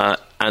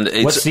 And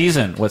it's, what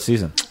season? What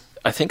season?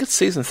 I think it's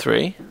season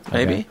 3,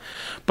 maybe. Okay.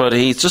 But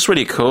he's just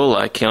really cool.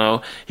 Like,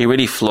 he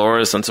really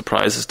floors and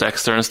surprises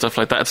Dexter and stuff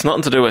like that. It's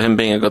nothing to do with him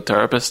being a good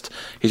therapist.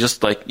 He's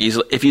just like,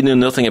 if you knew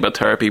nothing about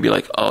therapy, you'd be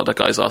like, oh, that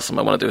guy's awesome.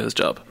 I want to do his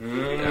job.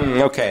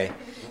 Okay.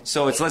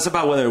 So it's less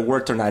about whether it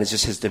worked or not. It's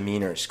just his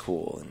demeanor is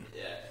cool.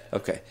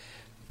 Okay.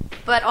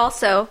 But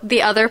also,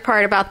 the other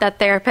part about that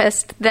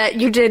therapist that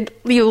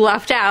you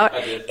left out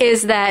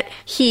is that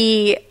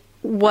he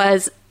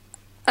was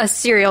a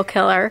serial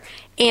killer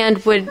and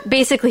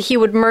he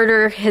would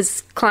murder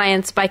his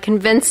clients by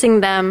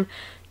convincing them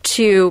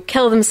to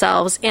kill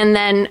themselves and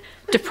then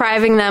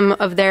depriving them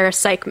of their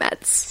psych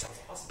meds.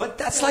 But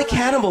that's like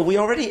Hannibal.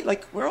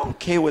 We're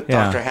okay with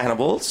Dr.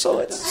 Hannibal, so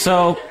it's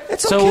okay.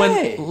 So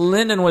when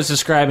Lyndon was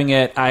describing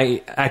it,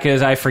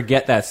 because I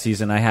forget that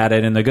season, I had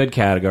it in the good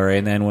category,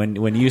 and then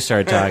when you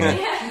started talking,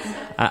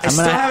 I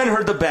still haven't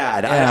heard the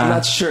bad. I'm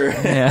not sure.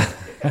 Yeah.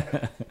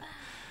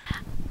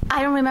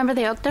 I don't remember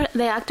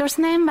the actor's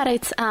name, but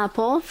it's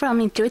Paul from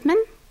In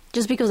Treatment.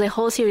 Just because the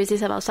whole series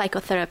is about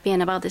psychotherapy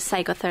and about the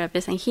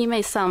psychotherapist, and he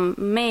made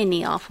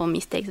many awful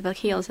mistakes, but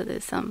he also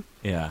did some.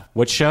 Yeah.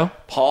 What show?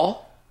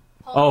 Paul?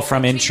 Oh,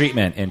 from In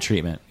Treatment. In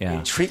Treatment, yeah.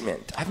 In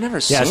Treatment. I've never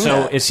seen that. Yeah,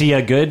 so that. is he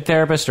a good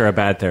therapist or a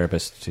bad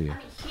therapist to you?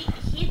 I mean,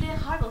 he did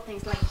horrible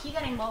things. Like, he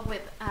got involved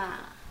with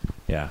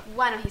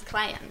one of his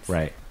clients.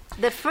 Right.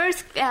 The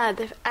first, I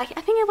think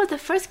it was the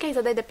first case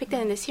that they depicted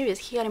in the series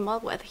he got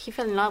involved with. He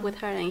fell in love with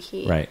her, and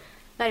he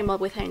got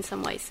involved with her in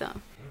some way, so...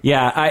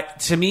 Yeah,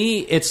 to me,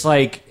 it's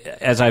like,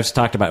 as I've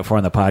talked about before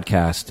on the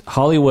podcast,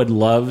 Hollywood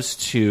loves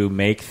to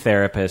make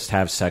therapists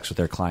have sex with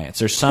their clients.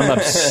 There's some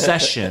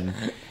obsession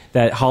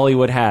that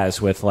Hollywood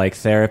has with like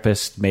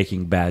therapists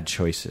making bad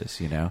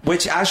choices,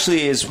 Which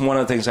actually is one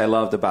of the things I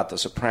loved about The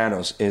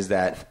Sopranos is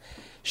that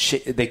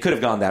they could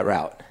have gone that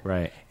route.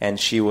 Right. And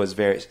she was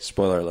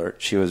spoiler alert,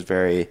 she was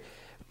very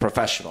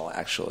professional,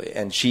 actually.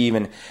 And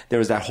there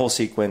was that whole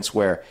sequence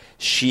where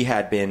she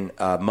had been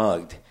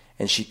mugged,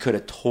 and she could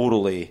have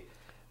totally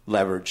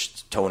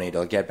leveraged Tony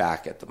to get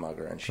back at the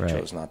mugger, and she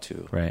chose not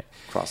to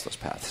cross those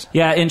paths.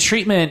 Yeah, in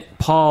Treatment,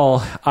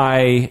 Paul,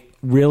 I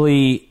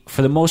really,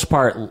 for the most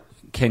part,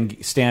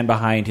 can stand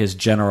behind his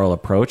general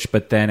approach,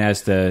 but then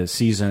as the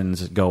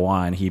seasons go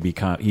on, he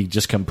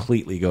just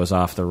completely goes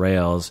off the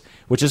rails,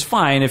 which is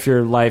fine if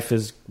your life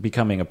is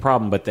becoming a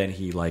problem, but then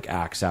he like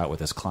acts out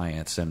with his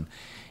clients, and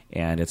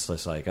it's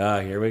just like,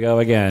 oh, here we go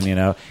again,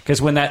 Because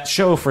when that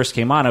show first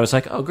came on, I was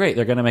like, oh, great,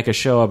 they're going to make a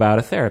show about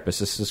a therapist.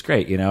 This is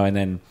great, And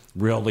then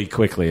really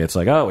quickly, it's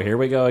like, oh, here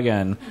we go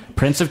again.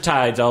 Prince of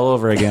Tides all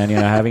over again,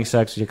 having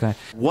sex with your client.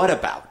 What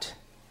about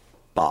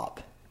Bob?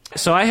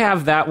 So I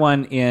have that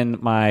one in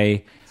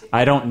my...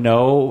 I don't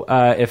know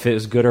if it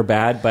was good or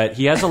bad, but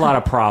he has a lot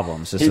of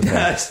problems. He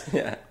does,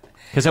 yeah.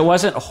 Because it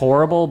wasn't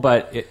horrible,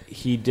 but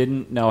he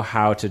didn't know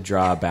how to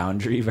draw a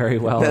boundary very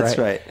well, That's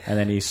right. And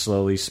then he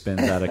slowly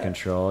spins out of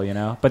control,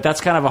 But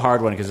that's kind of a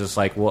hard one because it's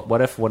like,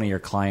 what if one of your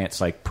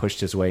clients like pushed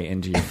his way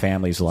into your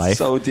family's life?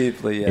 So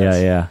deeply,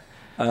 yes. Yeah.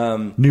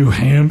 New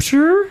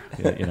Hampshire?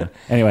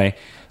 Anyway,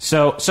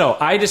 so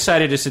I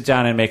decided to sit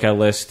down and make a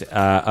list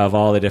of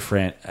all the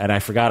different, and I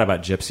forgot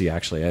about Gypsy,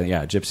 actually.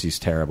 Yeah, Gypsy's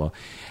terrible.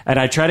 And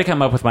I tried to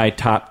come up with my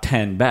top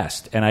 10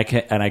 best, and I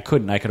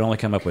couldn't. I could only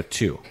come up with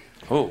 2.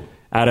 Oh.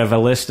 Out of a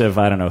list of,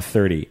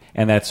 30.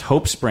 And that's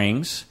Hope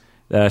Springs.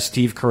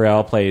 Steve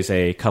Carell plays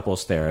a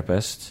couples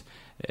therapist.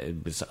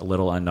 It's a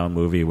little unknown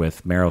movie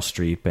with Meryl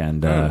Streep,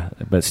 and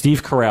but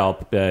Steve Carell,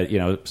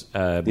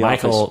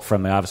 Michael Office.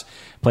 from The Office,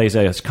 plays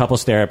a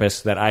couples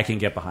therapist that I can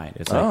get behind.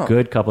 It's like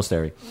good couples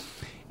therapy.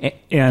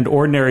 And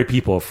Ordinary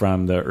People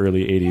from the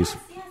early 80s.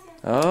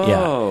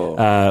 Oh.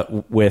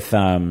 Yeah. With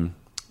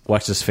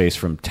what's his face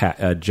from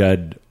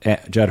Judd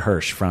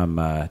Hirsch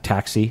from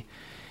Taxi,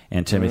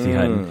 and Timothy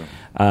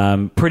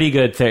Hutton. Pretty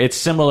good. It's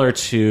similar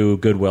to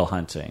Good Will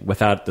Hunting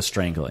without the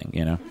strangling,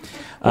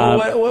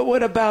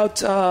 What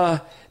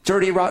about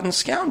Dirty Rotten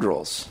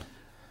Scoundrels?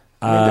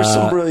 I mean, there's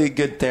some really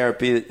good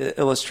therapy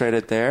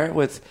illustrated there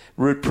with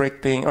Root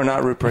Prick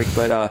not Root Prick,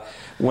 but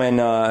when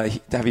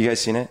have you guys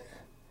seen it?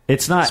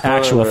 It's not Spoiler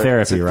actual alert,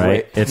 therapy,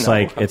 right? It's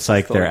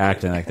like they're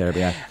acting like therapy.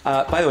 Yeah.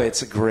 By the way,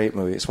 it's a great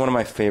movie. It's one of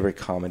my favorite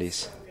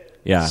comedies.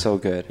 Yeah, so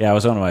good. Yeah, it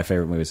was one of my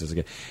favorite movies as a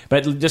kid.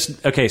 But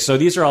just okay, so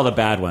these are all the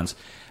bad ones.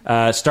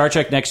 Star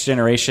Trek: Next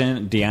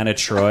Generation. Deanna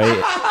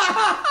Troi.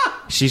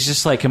 She's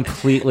just like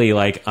completely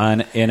like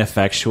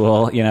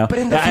ineffectual, you know. But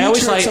in the I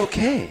always future, it's like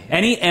okay.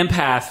 any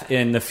empath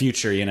in the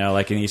future, you know,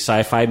 like in these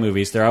sci-fi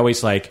movies, they're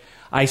always like,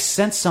 I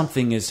sense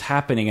something is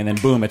happening, and then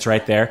boom, it's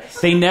right there.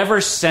 They never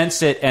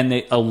sense it, and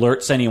it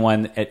alerts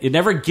anyone. It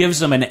never gives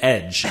them an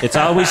edge. It's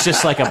always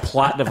just like a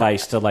plot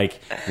device to like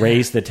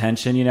raise the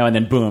tension, you know, and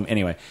then boom.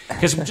 Anyway,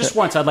 because just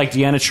once I'd like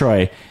Deanna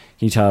Troi.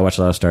 Can you tell I watch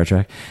a lot of Star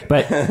Trek?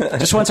 But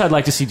just once I'd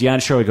like to see Deanna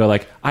Troi go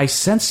like, I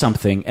sense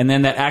something, and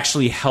then that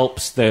actually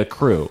helps the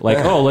crew.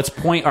 Like, oh, let's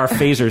point our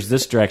phasers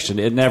this direction.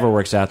 It never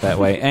works out that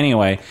way.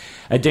 Anyway,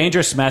 A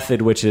Dangerous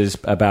Method, which is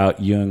about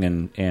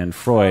Jung and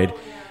Freud,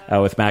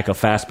 with Michael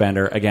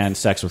Fassbender. Again,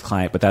 sex with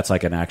client, but that's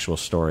like an actual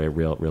story, a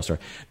real story.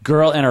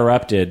 Girl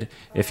Interrupted,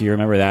 if you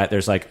remember that,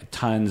 there's like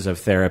tons of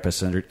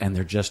therapists, and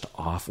they're just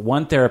off.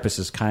 One therapist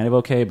is kind of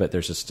okay, but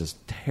there's just this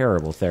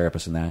terrible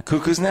therapist in that.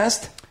 Cuckoo's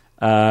Nest?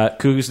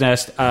 Cuckoo's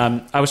Nest.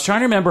 I was trying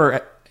to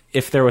remember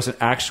if there was an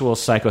actual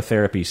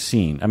psychotherapy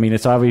scene. I mean,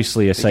 it's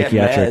obviously a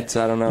psychiatric. Meds,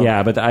 I don't know.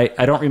 Yeah, but I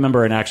don't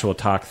remember an actual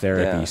talk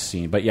therapy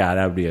scene. But yeah,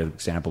 that would be an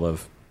example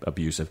of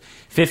abusive.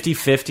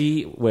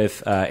 50-50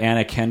 with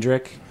Anna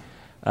Kendrick.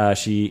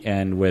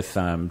 And with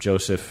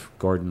Joseph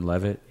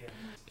Gordon-Levitt.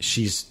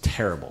 She's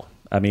terrible.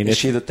 I mean, is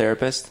she the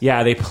therapist?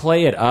 Yeah, they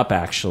play it up.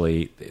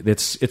 Actually,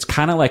 it's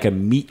kind of like a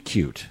meet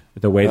cute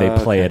the way they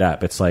play it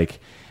up. It's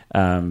like.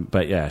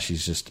 But yeah,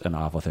 she's just an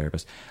awful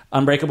therapist.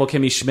 Unbreakable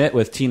Kimmy Schmidt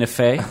with Tina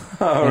Fey.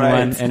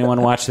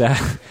 Anyone watch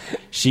that?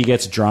 She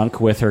gets drunk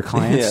with her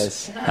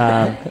clients.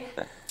 Yes.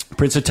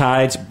 Prince of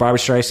Tides, Barbra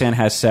Streisand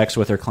has sex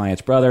with her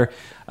client's brother.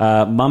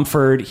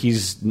 Mumford,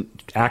 he's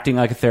acting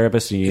like a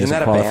therapist and he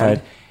isn't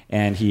qualified.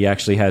 And he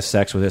actually has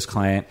sex with his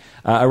client.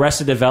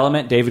 Arrested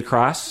Development, David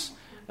Cross,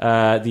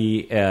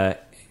 the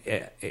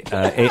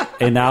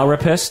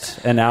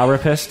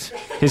analrapist.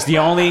 He's the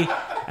only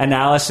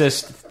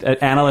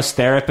analyst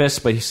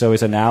therapist, but he's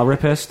always an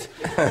analrapist.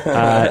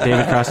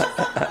 David Cross.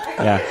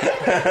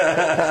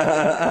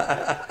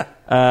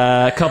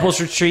 Yeah.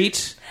 Couples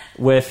Retreat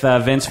with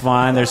Vince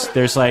Vaughn.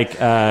 There's like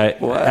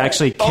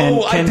actually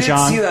Ken I did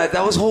Jeong. see that.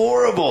 That was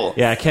horrible.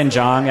 Yeah, Ken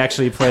Jeong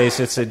actually plays.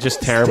 It's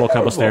just terrible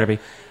couples therapy.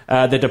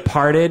 The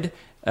Departed.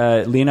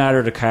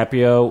 Leonardo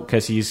DiCaprio,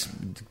 because he's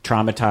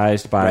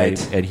traumatized by,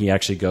 and he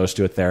actually goes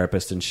to a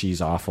therapist, and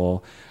she's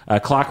awful.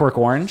 Clockwork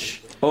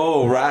Orange.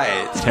 Oh,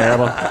 right.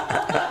 Terrible.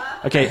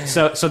 Okay,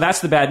 so that's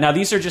the bad. Now,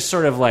 these are just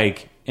sort of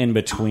like in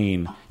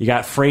between. You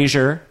got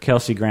Frasier,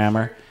 Kelsey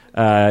Grammer.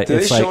 Did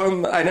they show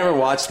him? I never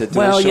watched it.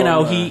 Well, you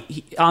know,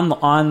 he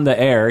on the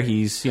air,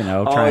 he's, you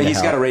know, trying to he's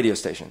help. got a radio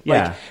station.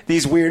 Yeah. Like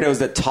these weirdos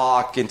that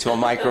talk into a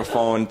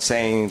microphone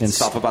saying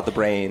stuff about the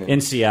brain.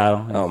 In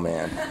Seattle. Oh,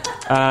 man.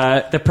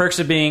 The Perks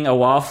of Being a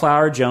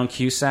Wallflower, Joan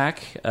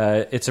Cusack.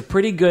 It's a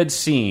pretty good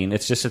scene.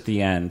 It's just at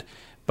the end.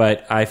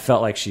 But I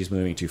felt like she's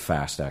moving too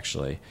fast,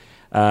 actually.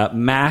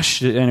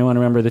 MASH. Did anyone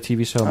remember the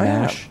TV show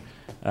MASH?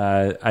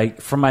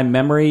 From my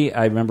memory,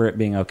 I remember it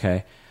being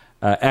okay.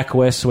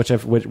 Equus, which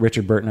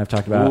Richard Burton I've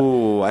talked about.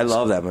 Ooh, I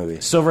love that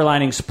movie. Silver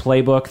Linings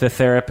Playbook, The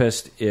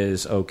Therapist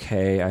is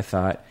okay, I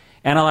thought.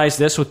 Analyze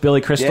This with Billy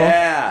Crystal.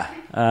 Yeah.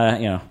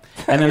 You know.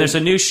 And then there's a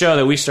new show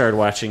that we started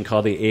watching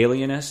called The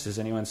Alienist. Has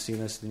anyone seen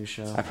this new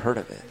show? I've heard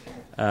of it.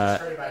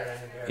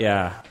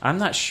 Yeah. I'm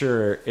not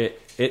sure.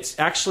 It's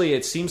actually,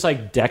 it seems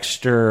like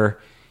Dexter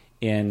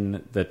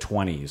in the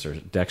 20s. Or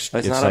Dexter.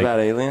 It's not like, about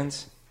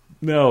aliens?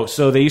 No,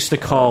 so they used to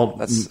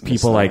call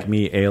people like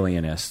me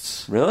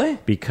alienists. Really?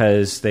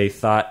 Because they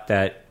thought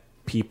that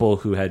people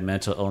who had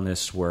mental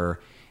illness were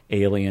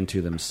alien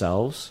to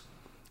themselves,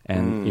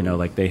 and you know,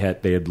 like they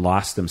had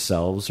lost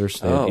themselves, or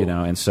you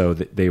know, and so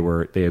they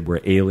were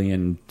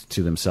alien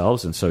to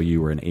themselves, and so you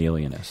were an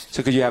alienist.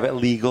 So could you have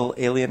illegal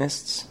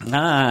alienists?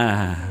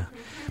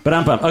 But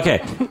I'm bummed.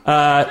 Okay,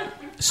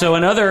 so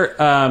another.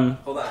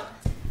 Hold on.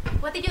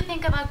 What did you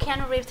think about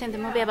Keanu Reeves in the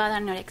movie about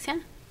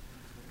anorexia?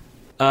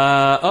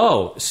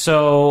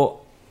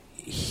 So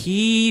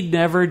he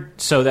never.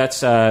 So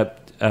that's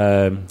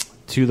To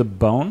the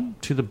Bone.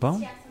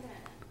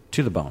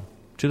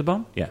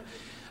 Yeah,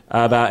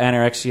 about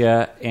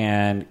anorexia,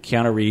 and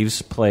Keanu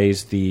Reeves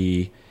plays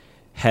the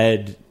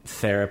head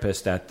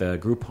therapist at the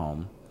group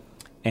home,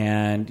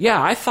 and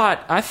yeah, I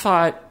thought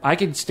I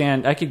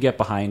could get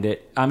behind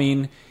it. I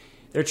mean,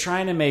 they're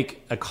trying to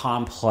make a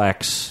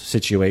complex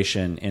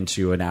situation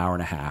into an hour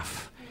and a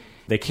half.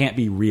 They can't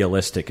be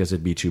realistic because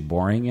it'd be too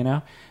boring, you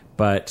know?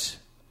 But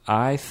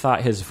I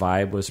thought his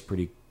vibe was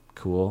pretty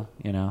cool,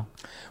 you know?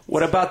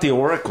 What about the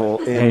Oracle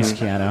in... Thanks,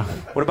 Keanu.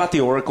 What about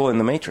the Oracle in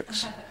The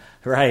Matrix?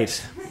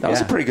 Right. That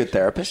was a pretty good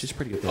therapist. She's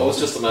pretty good I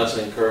was just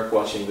imagining Kirk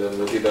watching the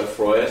movie about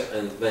Freud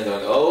and then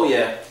going, oh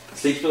yeah,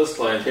 sleep with his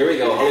client, here we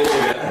go, Hollywood.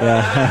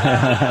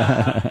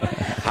 Yeah.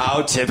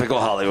 How typical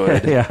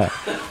Hollywood. Yeah.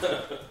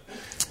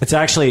 It's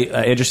actually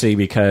interesting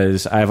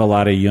because I have a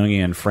lot of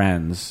Jungian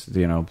friends,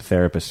 you know,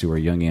 therapists who are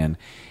Jungian,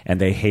 and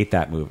they hate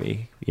that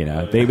movie. You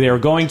know, they were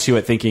going to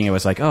it thinking it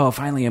was like, oh,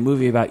 finally a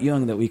movie about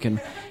Jung that we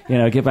can, you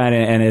know, get behind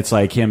it. And it's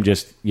like him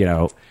just, you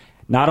know,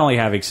 not only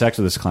having sex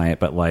with his client,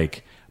 but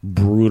like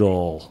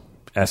brutal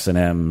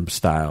S&M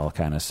style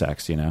kind of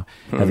sex, you know.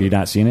 Have you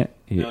not seen it?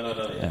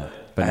 No. Yeah.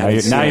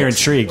 But now you're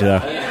intrigued, though.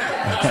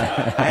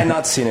 I had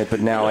not seen it, but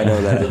now I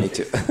know that I need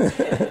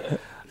to.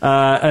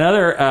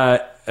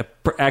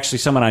 Actually,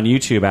 someone on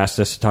YouTube asked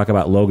us to talk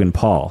about Logan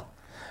Paul.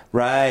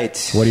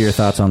 Right. What are your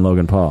thoughts on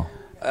Logan Paul?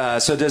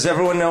 So does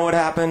everyone know what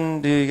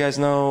happened? Do you guys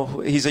know?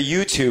 He's a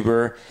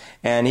YouTuber,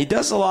 and he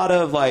does a lot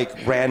of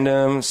like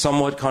random,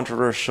 somewhat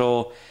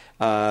controversial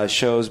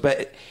shows,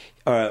 but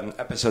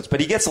episodes.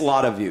 But he gets a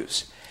lot of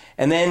views.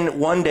 And then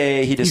one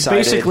day he decided...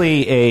 He's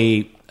basically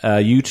a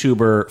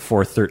YouTuber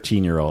for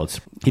 13-year-olds.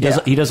 He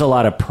does a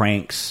lot of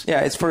pranks.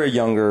 Yeah, it's for a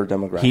younger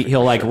demographic.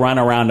 He'll like run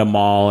around a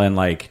mall and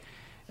like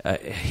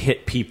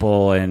hit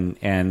people and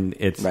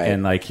it's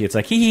and like it's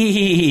like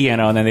hee,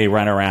 and then they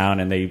run around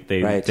and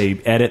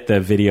they edit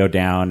the video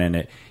down,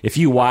 and if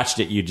you watched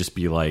it you'd just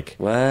be like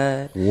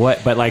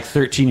what, but like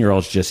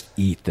 13-year-olds just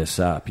eat this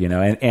up,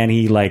 and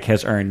he like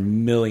has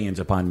earned millions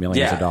upon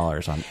millions of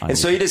dollars on and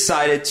so he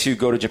decided to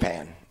go to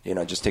Japan,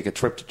 just take a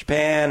trip to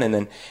Japan, and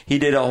then he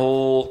did a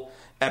whole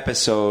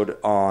episode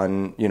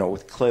on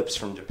with clips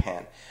from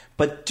Japan.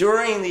 But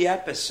during the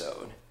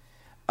episode,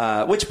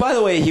 which, by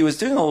the way, he was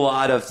doing a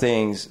lot of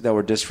things that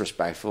were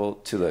disrespectful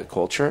to the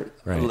culture.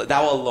 Right.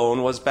 That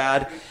alone was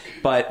bad,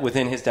 but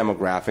within his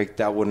demographic,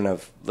 that wouldn't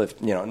have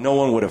lived. No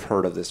one would have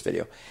heard of this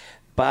video.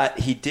 But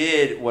he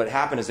did. What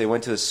happened is they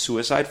went to the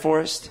suicide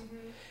forest,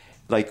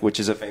 which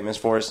is a famous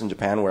forest in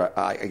Japan, where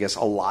I guess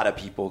a lot of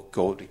people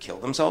go to kill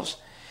themselves,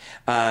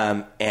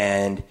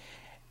 and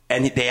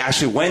they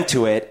actually went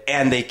to it,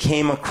 and they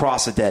came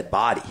across a dead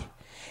body.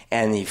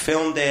 And he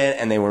filmed it,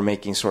 and they were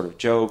making sort of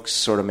jokes,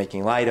 sort of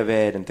making light of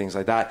it and things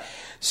like that.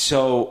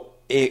 So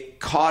it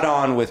caught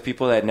on with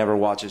people that had never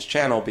watched his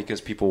channel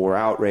because people were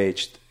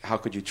outraged. How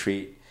could you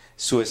treat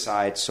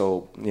suicide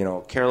so,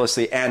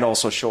 carelessly, and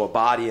also show a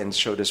body and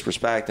show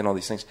disrespect and all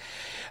these things?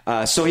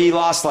 So he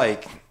lost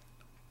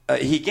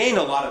he gained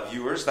a lot of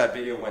viewers. That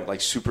video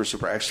went super,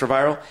 super extra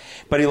viral,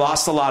 but he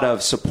lost a lot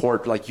of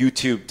support. Like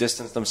YouTube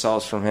distanced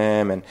themselves from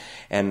him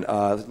and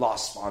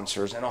lost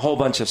sponsors and a whole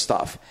bunch of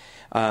stuff.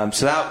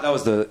 So that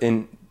was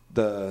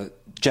the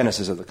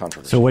genesis of the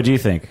controversy. So what do you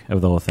think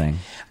of the whole thing?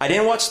 I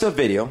didn't watch the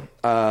video,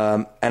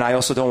 and I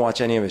also don't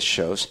watch any of his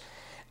shows.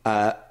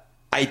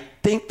 I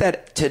think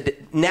that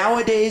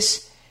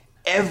nowadays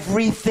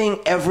everything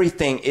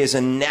is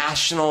a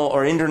national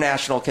or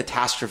international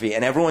catastrophe,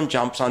 and everyone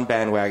jumps on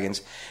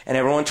bandwagons, and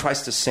everyone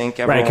tries to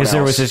sink everyone else. Right, because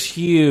there was this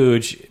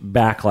huge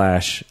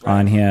backlash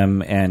on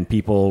him, and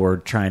people were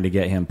trying to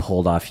get him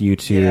pulled off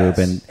YouTube,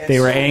 and they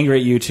were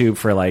angry at YouTube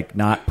for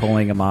not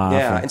pulling him off.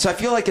 Yeah, and so I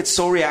feel like it's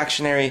so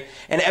reactionary,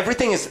 and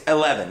everything is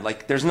 11.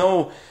 There's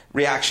no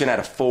reaction at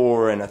a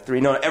 4 and a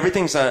 3. No,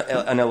 everything's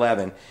an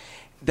 11.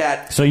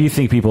 So you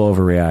think people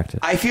overreacted?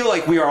 I feel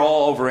like we are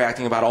all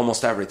overreacting about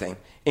almost everything,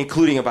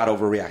 including about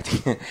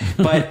overreacting.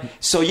 But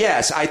so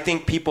yes, I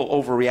think people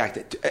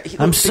overreacted.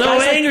 I'm so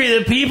angry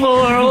that people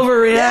are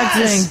overreacting.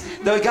 Yes.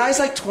 The guy's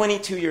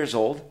 22 years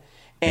old,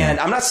 and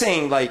I'm not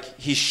saying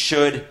he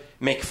should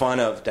make fun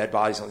of dead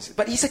bodies,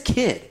 but he's a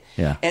kid.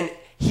 Yeah. And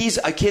he's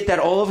a kid that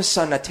all of a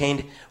sudden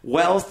attained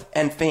wealth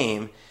and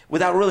fame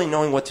without really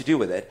knowing what to do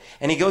with it.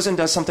 And he goes and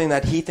does something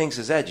that he thinks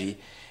is edgy.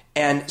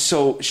 And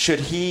so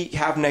should he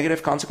have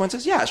negative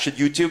consequences? Yeah. Should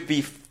YouTube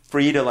be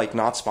free to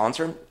not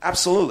sponsor him?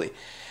 Absolutely.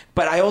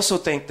 But I also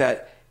think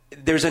that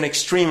there's an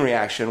extreme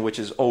reaction, which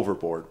is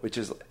overboard, which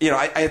is,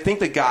 I think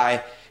the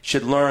guy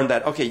should learn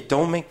that, okay,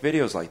 don't make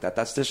videos like that.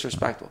 That's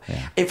disrespectful.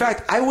 Yeah. In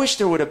fact, I wish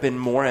there would have been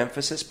more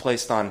emphasis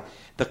placed on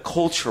the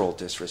cultural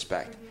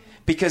disrespect.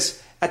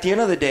 Because at the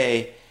end of the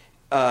day,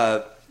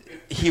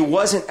 he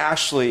wasn't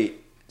actually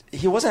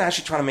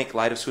trying to make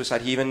light of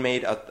suicide. He even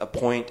made a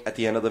point at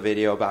the end of the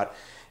video about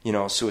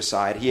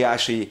suicide. He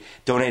actually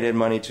donated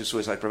money to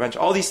suicide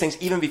prevention. All these things,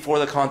 even before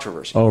the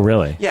controversy. Oh,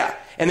 really? Yeah.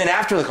 And then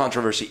after the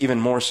controversy, even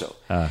more so.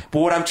 But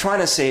what I'm trying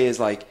to say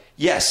is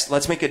yes,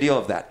 let's make a deal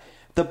of that.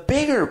 The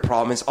bigger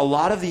problem is a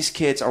lot of these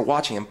kids are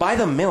watching him by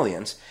the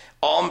millions,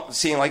 all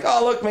seeing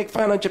oh, look, make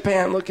fun of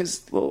Japan. Look,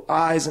 his little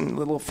eyes and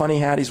little funny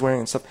hat he's wearing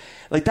and stuff.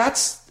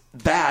 That's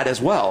bad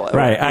as well.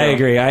 Right. I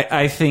agree.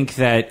 I think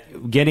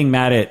that getting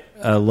mad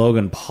at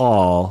Logan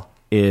Paul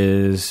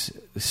is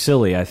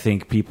silly. I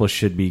think people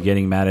should be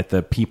getting mad at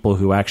the people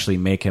who actually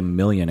make him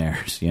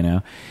millionaires,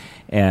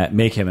 and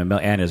make him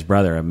and his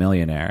brother a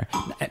millionaire.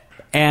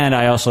 And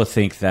I also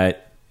think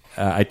that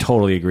I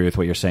totally agree with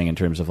what you're saying in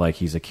terms of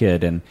he's a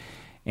kid,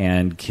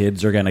 and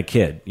kids are gonna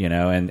kid,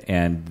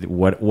 and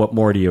what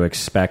more do you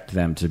expect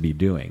them to be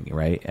doing,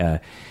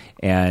 right?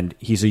 And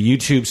he's a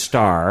YouTube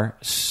star,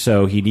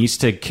 so he needs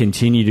to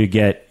continue to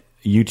get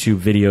YouTube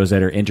videos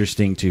that are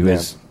interesting to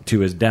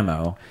his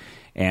demo.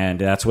 And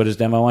that's what his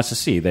demo wants to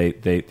see.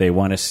 They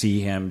want to see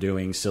him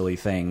doing silly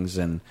things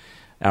and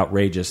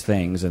outrageous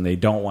things, and they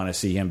don't want to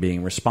see him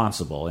being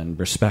responsible and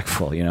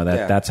respectful.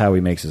 That's how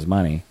he makes his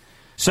money.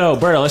 So,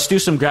 Berta, let's do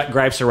some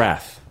gripes of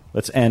wrath.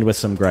 Let's end with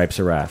some gripes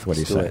of wrath. What do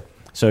you say?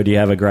 So, do you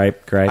have a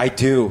gripe? I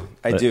do.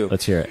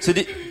 Let's hear it. So,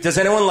 does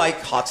anyone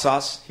like hot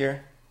sauce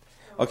here?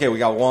 Okay, we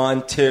got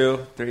 1,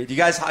 2, 3. Do you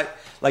guys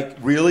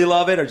really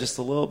love it, or just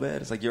a little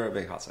bit? It's you're a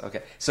big hot sauce.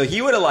 Okay, so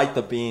he would have liked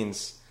the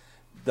beans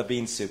the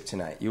bean soup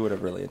tonight. You would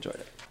have really enjoyed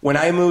it. When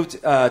I moved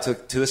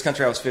to this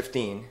country, I was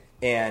 15,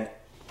 and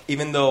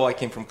even though I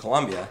came from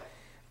Colombia,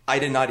 I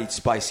did not eat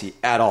spicy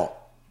at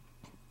all.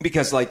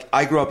 Because, like,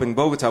 I grew up in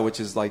Bogota, which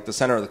is, like, the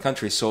center of the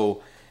country,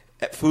 so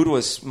food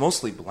was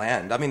mostly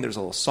bland. I mean, there's a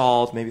little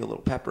salt, maybe a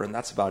little pepper, and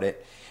that's about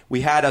it.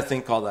 We had a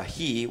thing called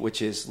ají,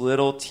 which is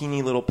little,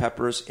 teeny little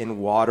peppers in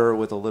water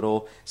with a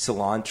little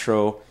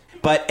cilantro.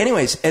 But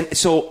anyways, and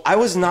so I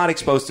was not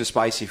exposed to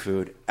spicy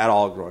food at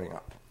all growing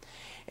up.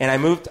 And I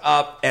moved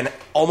up, and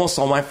almost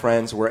all my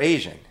friends were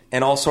Asian,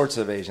 and all sorts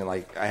of Asian.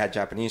 Like, I had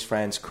Japanese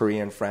friends,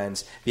 Korean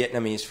friends,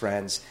 Vietnamese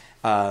friends,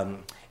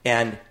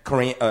 and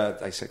Korean.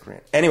 I said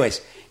Korean.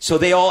 Anyways, so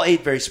they all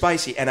ate very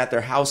spicy, and at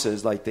their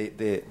houses, like,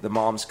 the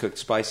moms cooked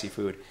spicy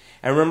food.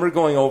 I remember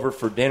going over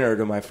for dinner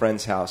to my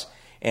friend's house,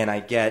 and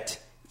I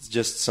get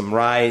just some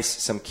rice,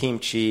 some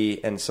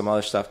kimchi, and some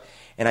other stuff.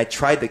 And I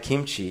tried the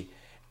kimchi,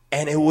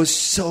 and it was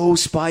so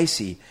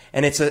spicy.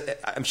 And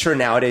I'm sure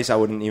nowadays I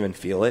wouldn't even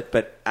feel it,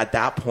 but at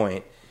that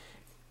point,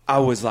 I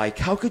was like,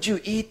 how could you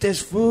eat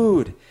this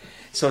food?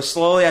 So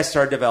slowly I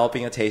started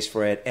developing a taste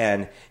for it,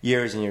 and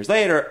years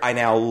later, I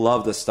now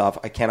love the stuff.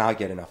 I cannot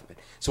get enough of it.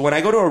 So when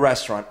I go to a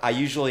restaurant, I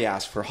usually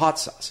ask for hot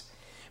sauce.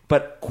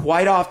 But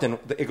quite often,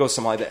 it goes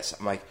something like this.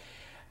 I'm like,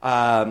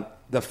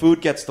 the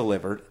food gets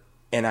delivered,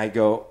 and I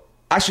go,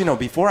 actually, no,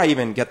 before I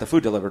even get the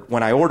food delivered,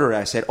 when I order it,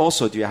 I said,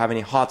 also, do you have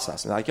any hot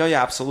sauce? And they're like, oh,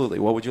 yeah, absolutely.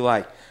 What would you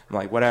like? I'm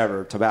like,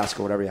 whatever,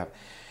 Tabasco, whatever you have.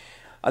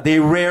 They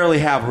rarely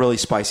have really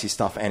spicy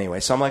stuff anyway.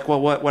 So I'm like,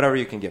 well, whatever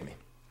you can give me.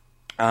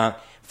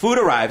 Food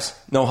arrives,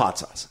 no hot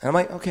sauce. And I'm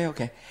like,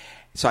 okay.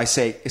 So I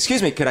say,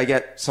 excuse me, could I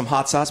get some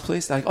hot sauce,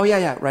 please? They're like, oh,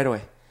 yeah, right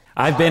away.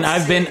 I've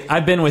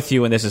been with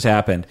you when this has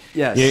happened.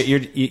 Yes.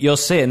 You'll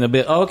say it and they'll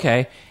be,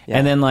 okay. Yeah.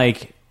 And then,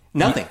 like...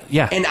 Nothing.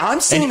 Yeah. And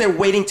I'm sitting there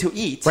waiting to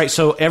eat. Right,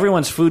 so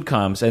everyone's food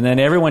comes, and then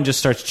everyone just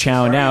starts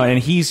chowing down, and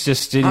he's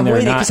just sitting there. I'm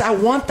waiting because I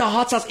want the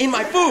hot sauce in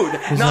my food,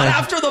 not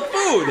after the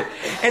food.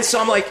 And so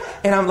I'm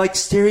like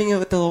staring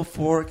at the little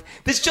fork.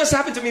 This just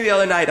happened to me the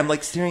other night. I'm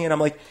like staring at it. I'm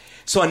like,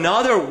 so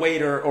another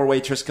waiter or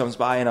waitress comes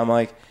by, and I'm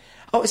like,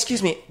 oh,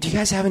 excuse me, do you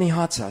guys have any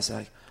hot sauce? They're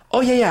like,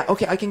 oh, yeah,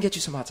 okay, I can get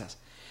you some hot sauce.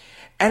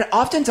 And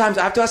oftentimes,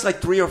 I have to ask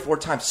like 3 or 4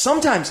 times.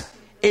 Sometimes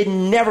it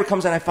never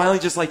comes, and I finally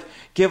just like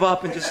give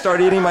up and just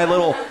start eating my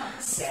little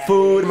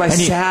food,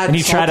 and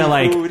you try to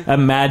like food.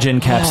 Imagine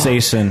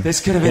capsaicin. Oh,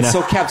 this could have been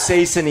so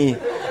capsaicin-y.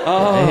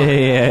 Oh.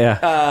 Yeah.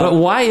 But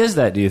why is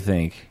that, do you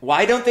think?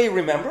 Why don't they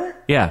remember?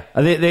 Yeah,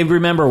 they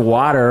remember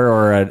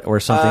water or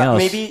something else.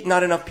 Maybe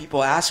not enough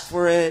people ask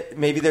for it.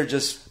 Maybe they're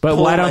just. But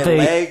why don't they?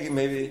 Leg,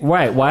 maybe.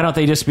 Right? Why don't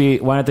they just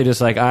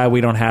like we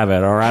don't have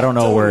it, or I don't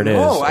know where it is?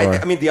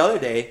 I mean, the other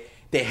day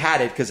they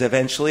had it because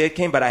eventually it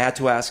came, but I had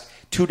to ask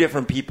 2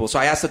 different people. So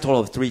I asked a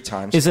total of 3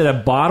 times. Is it a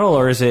bottle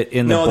or is it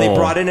in the bowl? No, they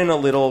brought it in a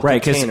little container.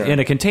 Right, because in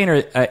a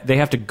container, they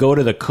have to go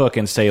to the cook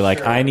and say,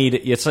 like, I need...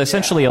 It's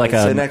essentially like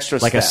an extra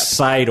like step. A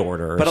side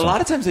order. But a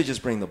lot of times they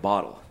just bring the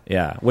bottle.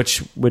 Yeah,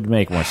 which would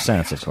make more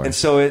sense, of course. And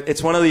so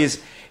it's one of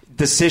these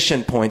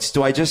decision points.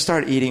 Do I just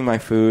start eating my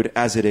food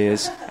as it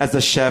is, as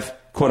the chef,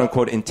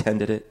 quote-unquote,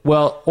 intended it?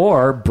 Well,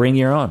 or bring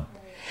your own.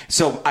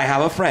 So I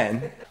have a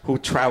friend who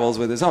travels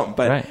with his own.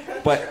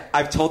 But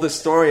I've told the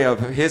story of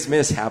his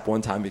mishap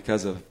one time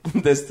because of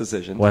this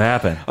decision. What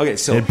happened? Okay,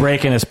 so... Did it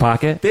break in his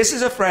pocket? This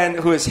is a friend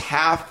who is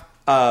half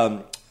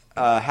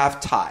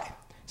Thai.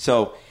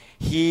 So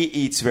he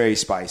eats very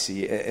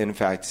spicy. In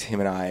fact, him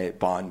and I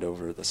bond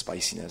over the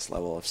spiciness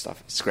level of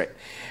stuff. It's great.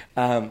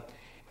 And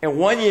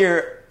one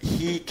year,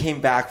 he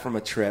came back from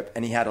a trip,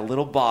 and he had a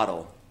little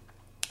bottle.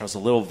 It was a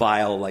little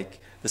vial, like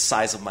the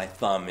size of my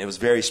thumb. It was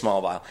a very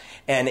small vial.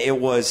 And it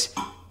was...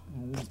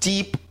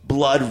 deep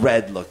blood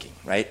red looking,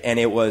 right? And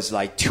it was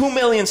like 2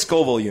 million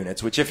Scoville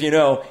units, which, if you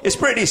know, is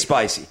pretty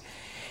spicy.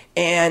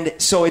 And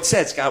so it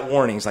says, it's got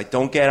warnings, like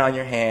don't get on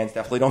your hands,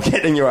 definitely don't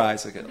get in your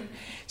eyes.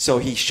 So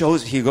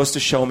he goes to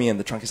show me in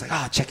the trunk. He's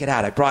like, check it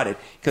out. I brought it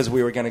because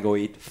we were going to go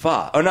eat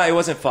pho. Oh, no, it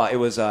wasn't pho. It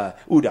was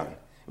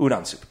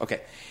udon soup.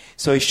 Okay.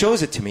 So he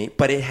shows it to me,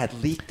 but it had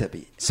leaked a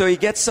bit. So he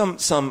gets some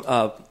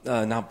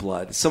not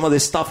blood, some of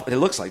this stuff, it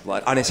looks like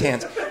blood, on his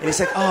hands. And he's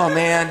like, oh,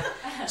 man.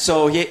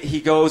 So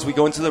we go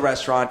into the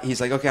restaurant.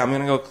 He's like, okay, I'm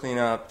going to go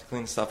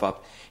clean stuff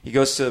up. He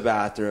goes to the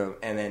bathroom,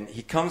 and then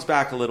he comes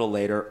back a little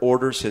later,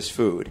 orders his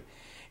food,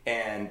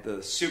 and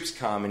the soups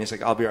come, and he's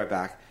like, I'll be right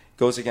back.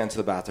 Goes again to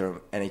the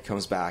bathroom, and he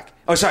comes back.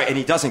 Oh, sorry, and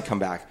he doesn't come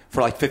back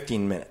for like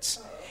 15 minutes.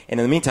 And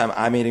in the meantime,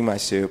 I'm eating my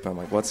soup. I'm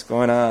like, what's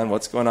going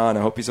on?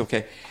 I hope he's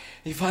okay.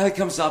 He finally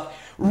comes up,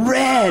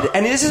 red,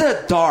 and this is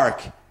a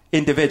dark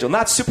individual.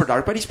 Not super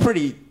dark, but he's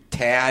pretty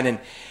tan,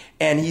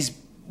 and he's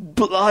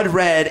blood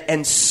red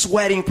and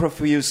sweating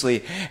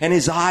profusely, and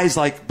his eyes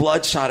like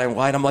bloodshot and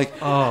white. I'm like,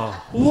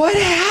 what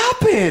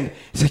happened?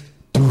 He's like,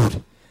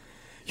 dude,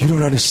 you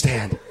don't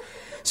understand.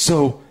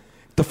 So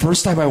the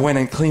first time I went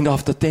and cleaned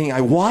off the thing, I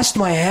washed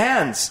my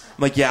hands.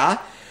 I'm like, yeah?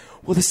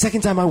 Well, the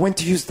second time I went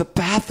to use the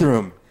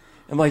bathroom,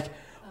 I'm like,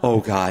 oh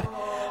God.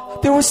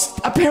 There was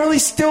apparently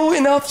still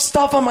enough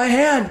stuff on my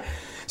hand.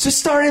 So it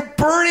started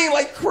burning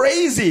like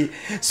crazy.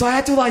 So I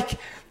had to like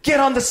get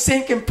on the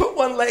sink and put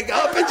one leg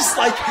up and just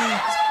like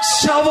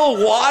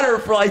shovel water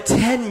for like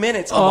 10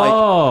 minutes. I'm like,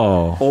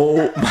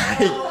 oh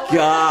my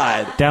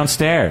God.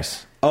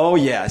 Downstairs. Oh,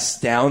 yes.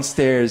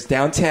 Downstairs.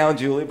 Downtown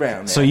Julie Brown.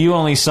 Man. So you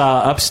only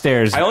saw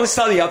upstairs. I only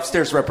saw the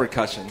upstairs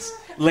repercussions.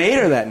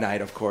 Later that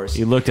night, of course.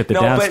 You looked at the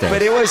downstairs.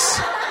 But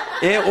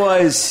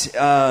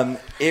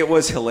it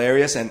was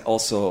hilarious, and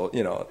also,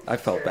 you know, I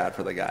felt bad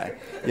for the guy.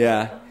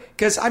 Yeah.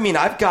 Because, I mean,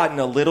 I've gotten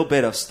a little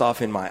bit of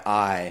stuff in my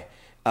eye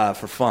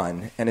for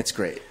fun, and it's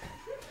great.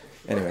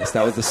 Anyways,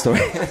 that was the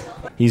story.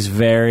 He's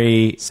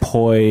very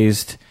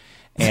poised.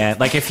 And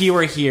like if he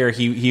were here,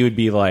 he would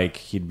be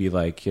like, you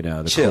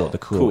know, the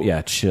cool.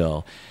 Yeah,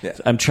 chill. Yeah.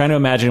 I'm trying to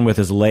imagine with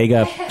his leg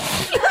up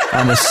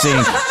on the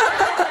sink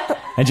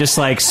and just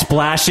like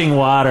splashing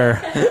water.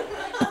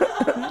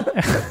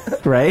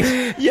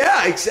 Right?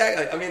 Yeah,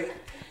 exactly. I mean,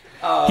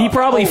 he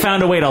probably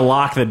found a way to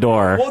lock the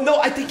door. Well, no,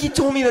 I think he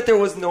told me that there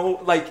was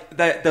no, like,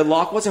 that the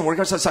lock wasn't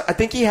working. So I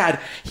think he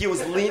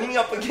was leaning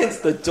up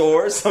against the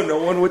door so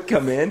no one would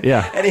come in.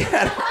 Yeah. And he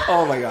had,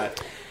 oh my God.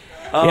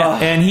 Yeah,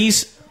 and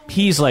he's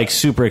like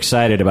super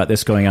excited about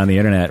this going on the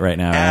internet right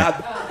now.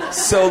 Right?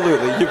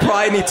 Absolutely. You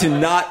probably need to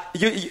not,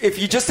 if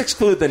you just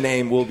exclude the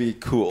name, we'll be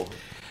cool.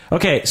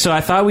 Okay, so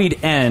I thought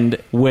we'd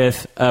end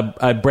with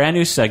a brand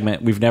new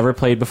segment we've never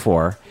played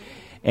before,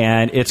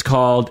 and it's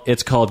called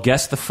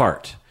Guess the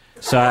Fart.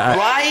 So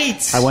I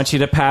want you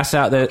to pass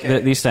out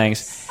these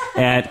things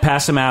and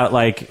pass them out,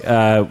 like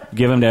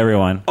give them to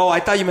everyone. Oh, I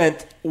thought you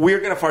meant we're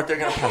gonna fart, they're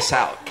gonna pass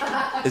out.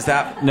 Is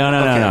that no?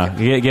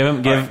 Okay.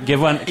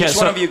 Give one. Each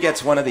one of you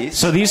gets one of these.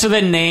 So these are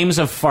the names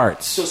of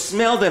farts. So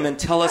smell them and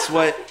tell us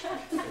what.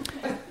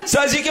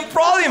 So as you can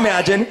probably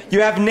imagine,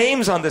 you have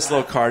names on this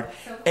little card,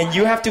 and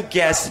you have to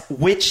guess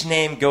which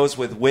name goes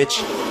with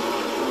which.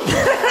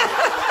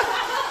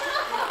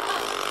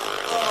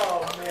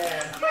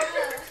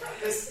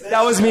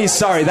 That was me.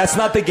 Sorry, that's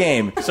not the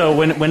game. So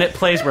when it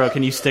plays, bro,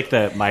 can you stick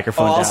the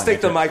microphone down? I'll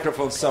stick the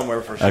microphone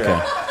somewhere for sure.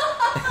 Okay.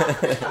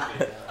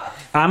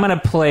 I'm going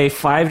to play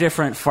 5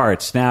 different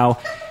farts. Now,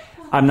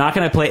 I'm not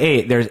going to play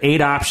 8. There's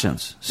 8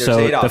 options.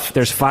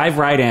 There's 5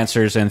 right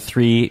answers and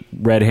 3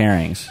 red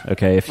herrings,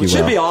 okay, if you will. It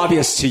should be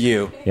obvious to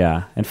you.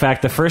 Yeah. In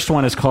fact, the first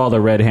one is called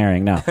a red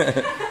herring. No.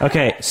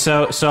 Okay,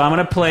 so I'm going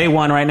to play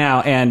one right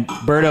now, and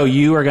Berto,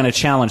 you are going to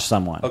challenge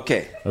someone.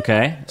 Okay?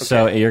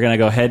 So you're going to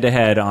go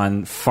head-to-head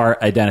on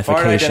fart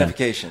identification. Fart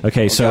identification.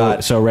 Okay,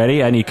 so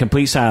ready? I need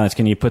complete silence.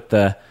 Can you put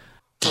the...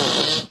 All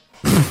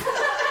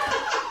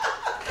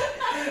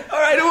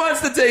right, who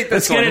wants to take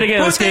this one? Let's get it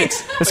again. Let's get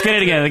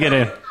it again. Let's get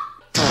it.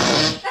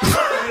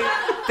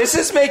 This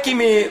is making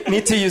me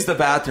need to use the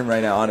bathroom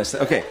right now, honestly.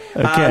 Okay.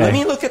 Let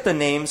me look at the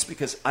names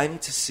because I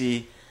need to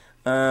see.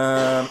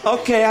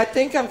 Okay, I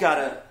think I've got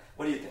a...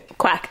 What do you think?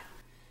 Quack.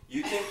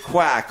 You think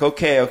quack.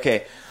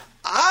 Okay.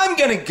 I'm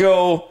going to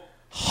go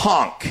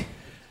honk.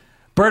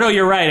 Berto,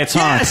 you're right. It's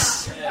honk.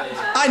 Yes!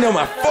 I know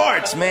my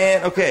farts,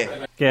 man. Okay.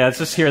 Okay, let's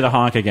just hear the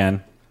honk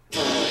again.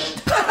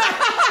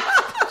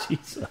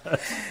 Jesus.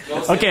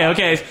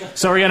 Okay.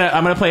 So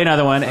I'm gonna play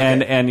another one,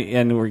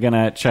 and we're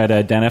gonna try to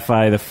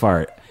identify the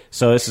fart.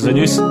 So this is a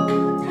new. Okay,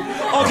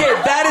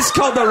 that is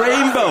called the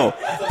rainbow.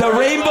 The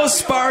rainbow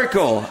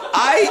sparkle.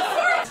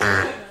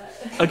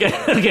 Okay.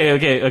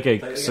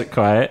 So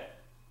quiet.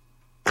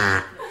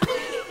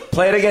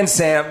 Play it again,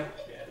 Sam.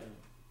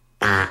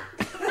 All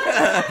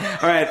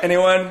right.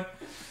 Anyone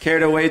care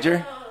to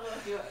wager?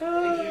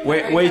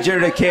 Wager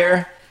to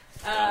care.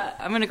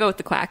 I'm gonna go with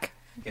the quack.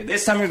 Okay,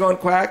 this time you're going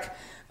quack.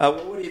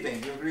 What do you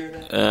think? You agree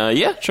with that?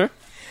 Yeah, sure.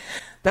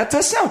 That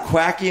does sound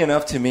quacky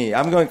enough to me.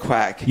 I'm going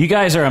quack. You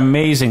guys are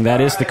amazing.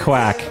 That is the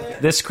quack.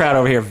 This crowd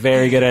over here,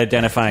 very good at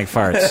identifying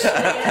farts.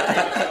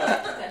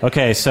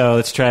 Okay, so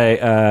let's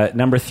try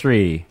number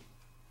 3.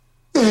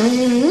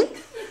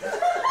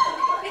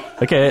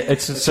 Okay,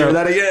 let's hear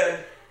that again.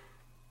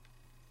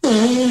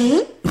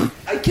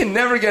 I can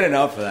never get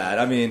enough of that.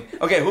 I mean,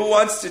 okay, who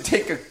wants to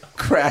take a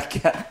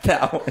crack at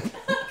that one?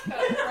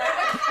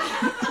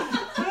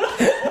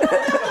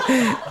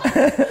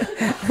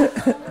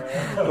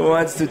 Who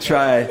wants to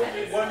try?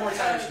 One more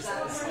time, she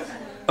says.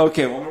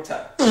 Okay, one more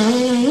time.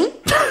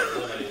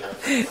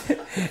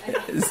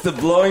 Is the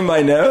blowing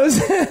my nose?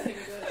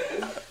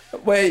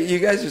 Wait, you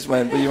guys just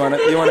went, but you want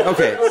to?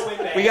 Okay,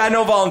 we got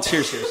no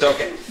volunteers here, so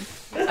okay.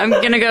 I'm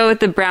gonna go with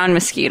the brown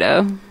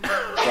mosquito.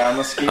 Brown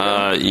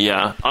mosquito.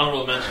 Yeah.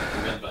 Honorable mention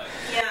for windbag.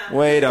 Yeah.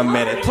 Wait a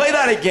minute. Play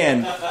that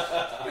again.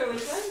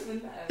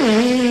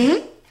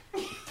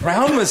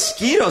 Brown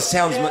mosquito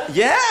sounds...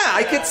 Yeah,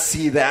 I could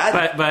see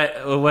that.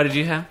 But what did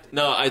you have?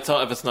 No, I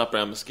thought if it's not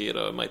brown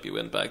mosquito, it might be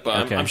windbag.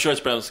 But I'm sure it's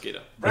brown mosquito.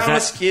 Brown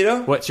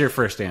mosquito? What's your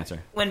first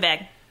answer?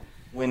 Windbag.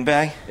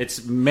 Windbag?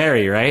 It's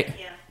Mary, right?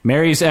 Yeah.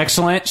 Mary's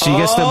excellent. She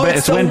gets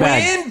it's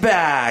windbag.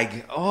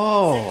 Windbag.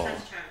 Oh.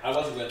 I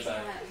was a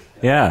windbag.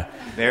 Yeah.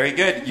 Very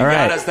good. You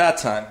got us that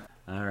time.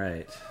 All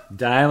right.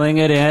 Dialing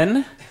it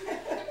in.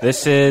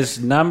 This is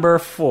number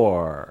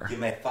 4. You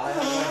may file.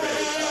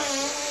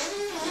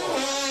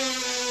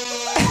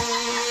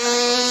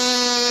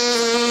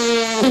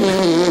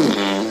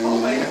 Oh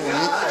my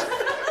God.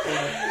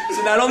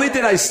 So Not only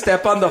did I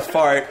step on the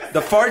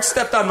fart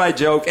stepped on my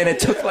joke, and it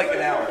took like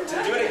an hour.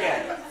 So do it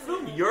again.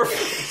 Your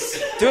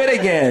face. Do it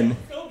again.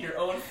 Film your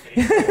own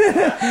face.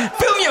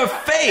 Film your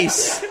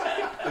face.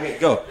 Okay,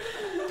 go.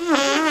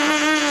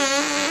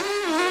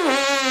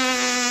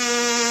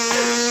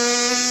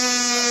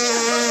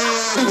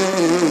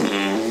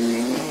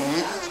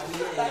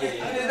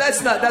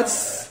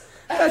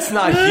 That's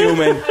not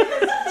human.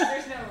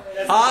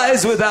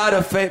 Eyes without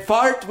a face,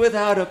 fart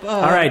without a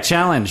buzz. All right,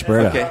 challenge,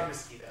 Berta. Okay.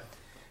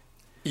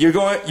 You're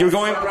going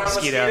brown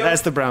mosquito.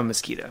 That's the brown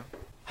mosquito.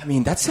 I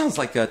mean, that sounds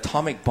like an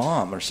atomic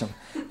bomb or something.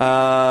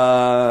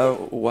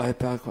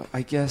 Wipe out.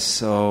 I guess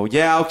so.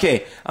 Yeah.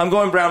 Okay. I'm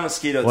going brown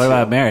mosquito. What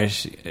about Mary?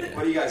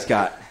 What do you guys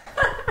got?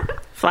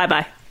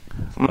 Flyby.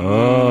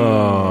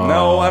 Oh.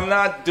 No, I'm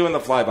not doing the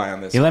flyby on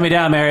this. You let me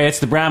down, Mary. It's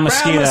the brown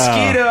mosquito.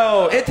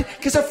 Brown mosquito.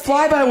 Because a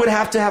flyby would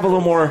have to have a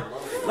little more,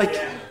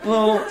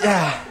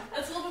 yeah.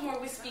 That's a little bit more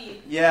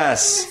wispy.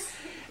 Yes.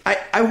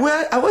 I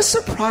was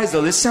surprised,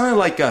 though. This sounded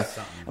like a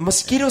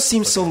mosquito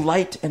seems so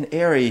light and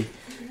airy.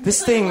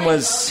 This thing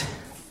was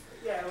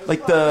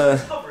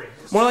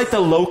more like the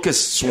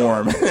locust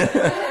swarm.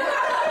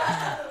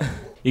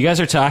 You guys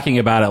are talking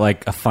about it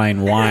like a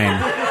fine wine.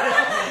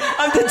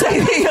 I'm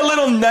detecting a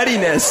little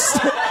nuttiness.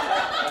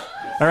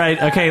 All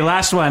right, okay,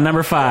 last one,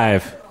 number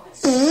 5.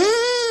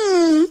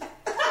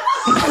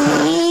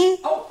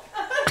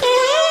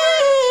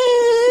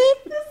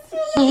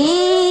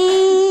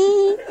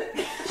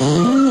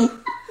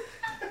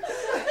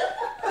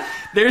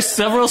 There's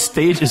several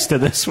stages to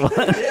this one.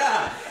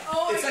 Yeah.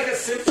 It's like a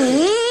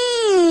symphony.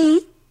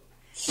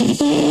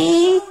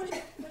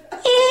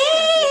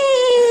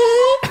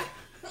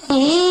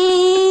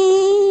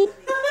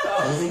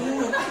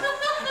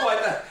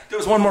 There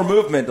was one more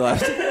movement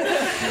left.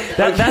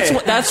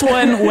 That's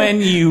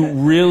when you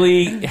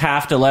really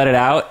have to let it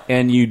out,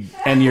 and you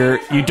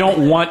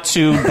don't want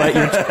to, but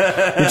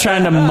you're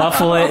trying to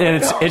muffle it,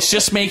 and it's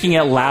just making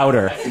it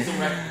louder.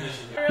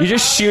 You're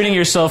just shooting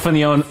yourself in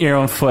your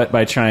own foot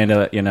by trying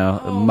to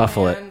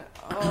muffle it.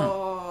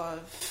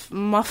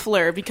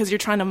 Muffler, because you're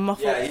trying to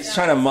muffle. Yeah, he's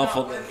trying to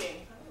muffle it.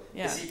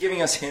 Yeah. Is he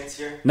giving us hints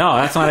here? No,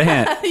 that's not a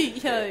hint.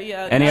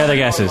 yeah. Any other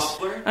guesses?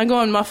 I'm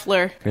going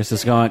muffler. Chris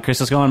is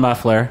going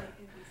muffler.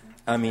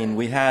 I mean,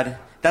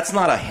 that's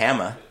not a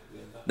hammer.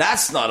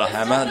 That's not a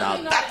hammer.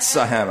 Now that's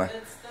a hammer.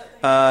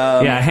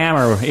 Yeah,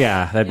 hammer.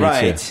 Yeah, that'd be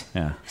right. too.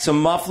 Yeah. So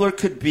muffler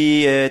could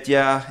be it.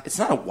 Yeah, it's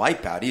not a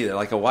wipeout either.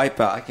 Like a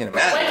wipeout, I can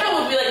imagine. Wipeout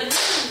would be like.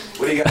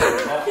 What do you got?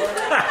 Muffler?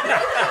 I'm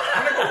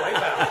gonna go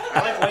wipeout. I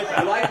like wipeout.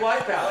 You like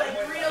wipeout?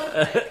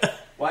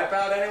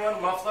 Wipeout,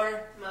 anyone?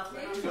 Muffler?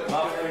 Muffler.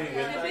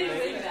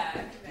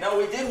 No,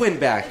 we did win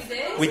back.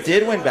 We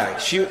did win back.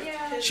 She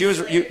was.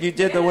 You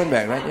did the win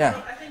back, right?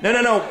 Yeah.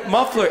 No.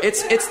 Muffler.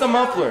 It's the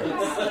muffler.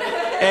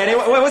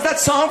 Anyway, what was that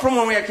song from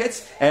when we were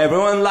kids?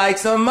 Everyone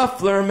likes the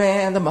muffler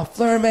man, the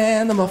muffler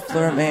man, the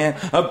muffler man.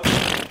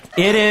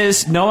 It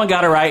is. No one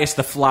got it right. It's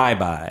the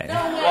flyby.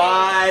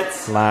 What?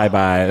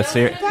 Flyby. Let's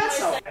hear.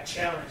 I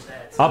challenge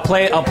that. I'll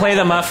play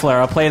the muffler.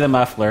 I'll play the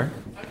muffler.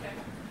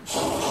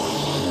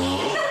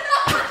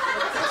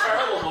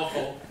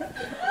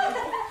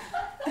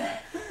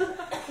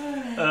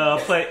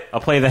 I'll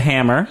play the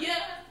hammer. Yeah.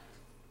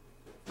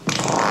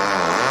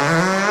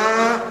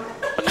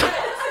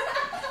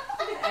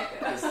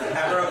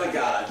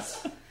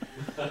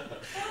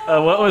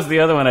 What was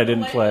the other one I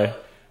didn't play?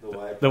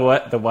 The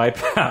what? The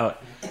wipeout.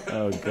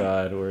 Oh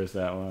God, where's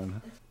that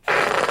one?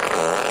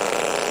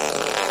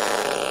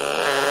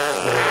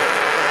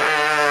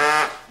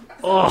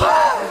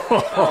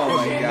 Oh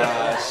my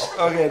gosh.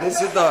 Okay,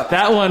 this is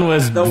that one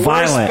was the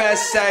violent. worst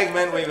best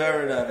segment we've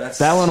ever done.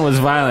 That one was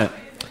violent.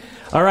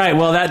 All right,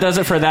 well that does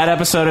it for that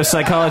episode of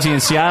Psychology in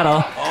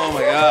Seattle. Oh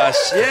my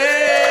gosh.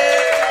 Yay!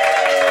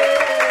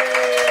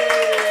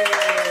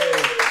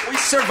 We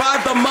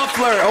survived the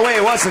muffler. Oh wait,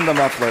 it wasn't the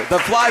muffler. The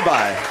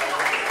flyby.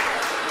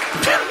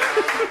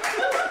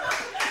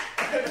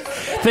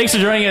 Thanks for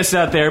joining us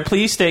out there.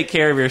 Please take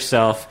care of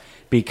yourself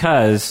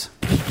because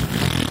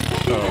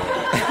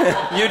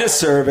you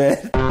deserve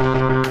it.